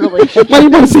abusive relationship? Why do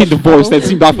you want to say divorce? That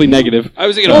seemed awfully negative. I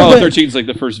was thinking Oh, Apollo but- 13 is like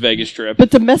the first Vegas trip.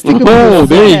 But domestic abuse. Oh,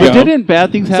 there you okay. go. But didn't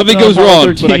bad things happen? Something on goes Apollo wrong,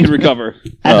 13? but I can recover.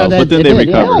 I Oh, thought that but then they they did,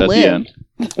 yeah. recovered at the lived. end.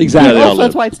 Exactly. Yeah, they all Also, that's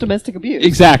lived. why it's domestic abuse.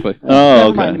 Exactly. Oh,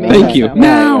 Never mind, okay. it makes Thank you. Yeah.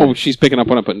 Now she's picking up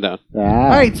what I'm putting down. All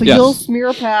right, so Yes. you'll smear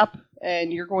a pap,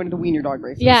 and you're going to the wiener dog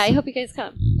races. Yeah, I hope you guys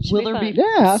come. Should Will be there fun. be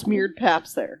Yeah. smeared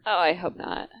paps there? Oh, I hope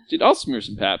not. Dude, I'll smear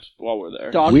some paps while we're there.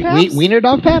 Dog We, paps? wiener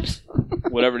dog paps?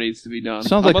 Whatever needs to be done.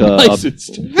 Sounds I'm like a-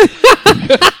 unlicensed.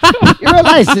 You're a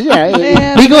license, yeah.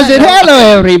 Man, He goes in,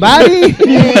 hello, everybody.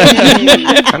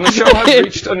 And the show has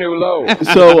reached a new low.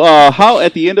 So, how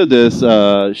at the end of this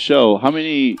show, how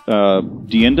many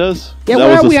diendas? Yeah, That where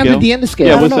was are the we on scale? the end of I scale?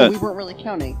 Yeah, don't what's know. that? We weren't really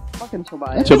counting. Fucking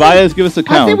Tobias. Tobias, give us a I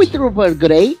count. think we threw up a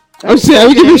good 8. I would say I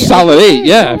would give you a solid 8.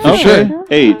 Yeah, for Okay. sure.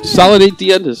 8. Solid 8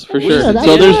 diendas, for sure. Yeah, that's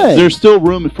So good. there's still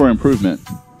room for improvement.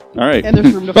 All right. And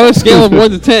there's room to By a fall. scale of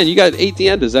 1 to 10, you got 8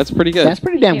 diendas. That's pretty good. That's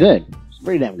pretty damn good. It's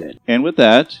pretty damn good. And with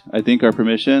that, I think our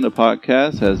permission, a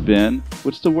podcast, has been.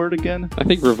 What's the word again? I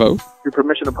think revoked. Your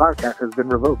permission to podcast has been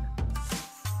revoked.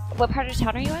 What part of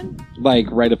town are you in? Like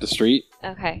right up the street.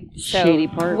 Okay. So Shady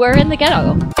part. we're in the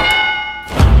ghetto.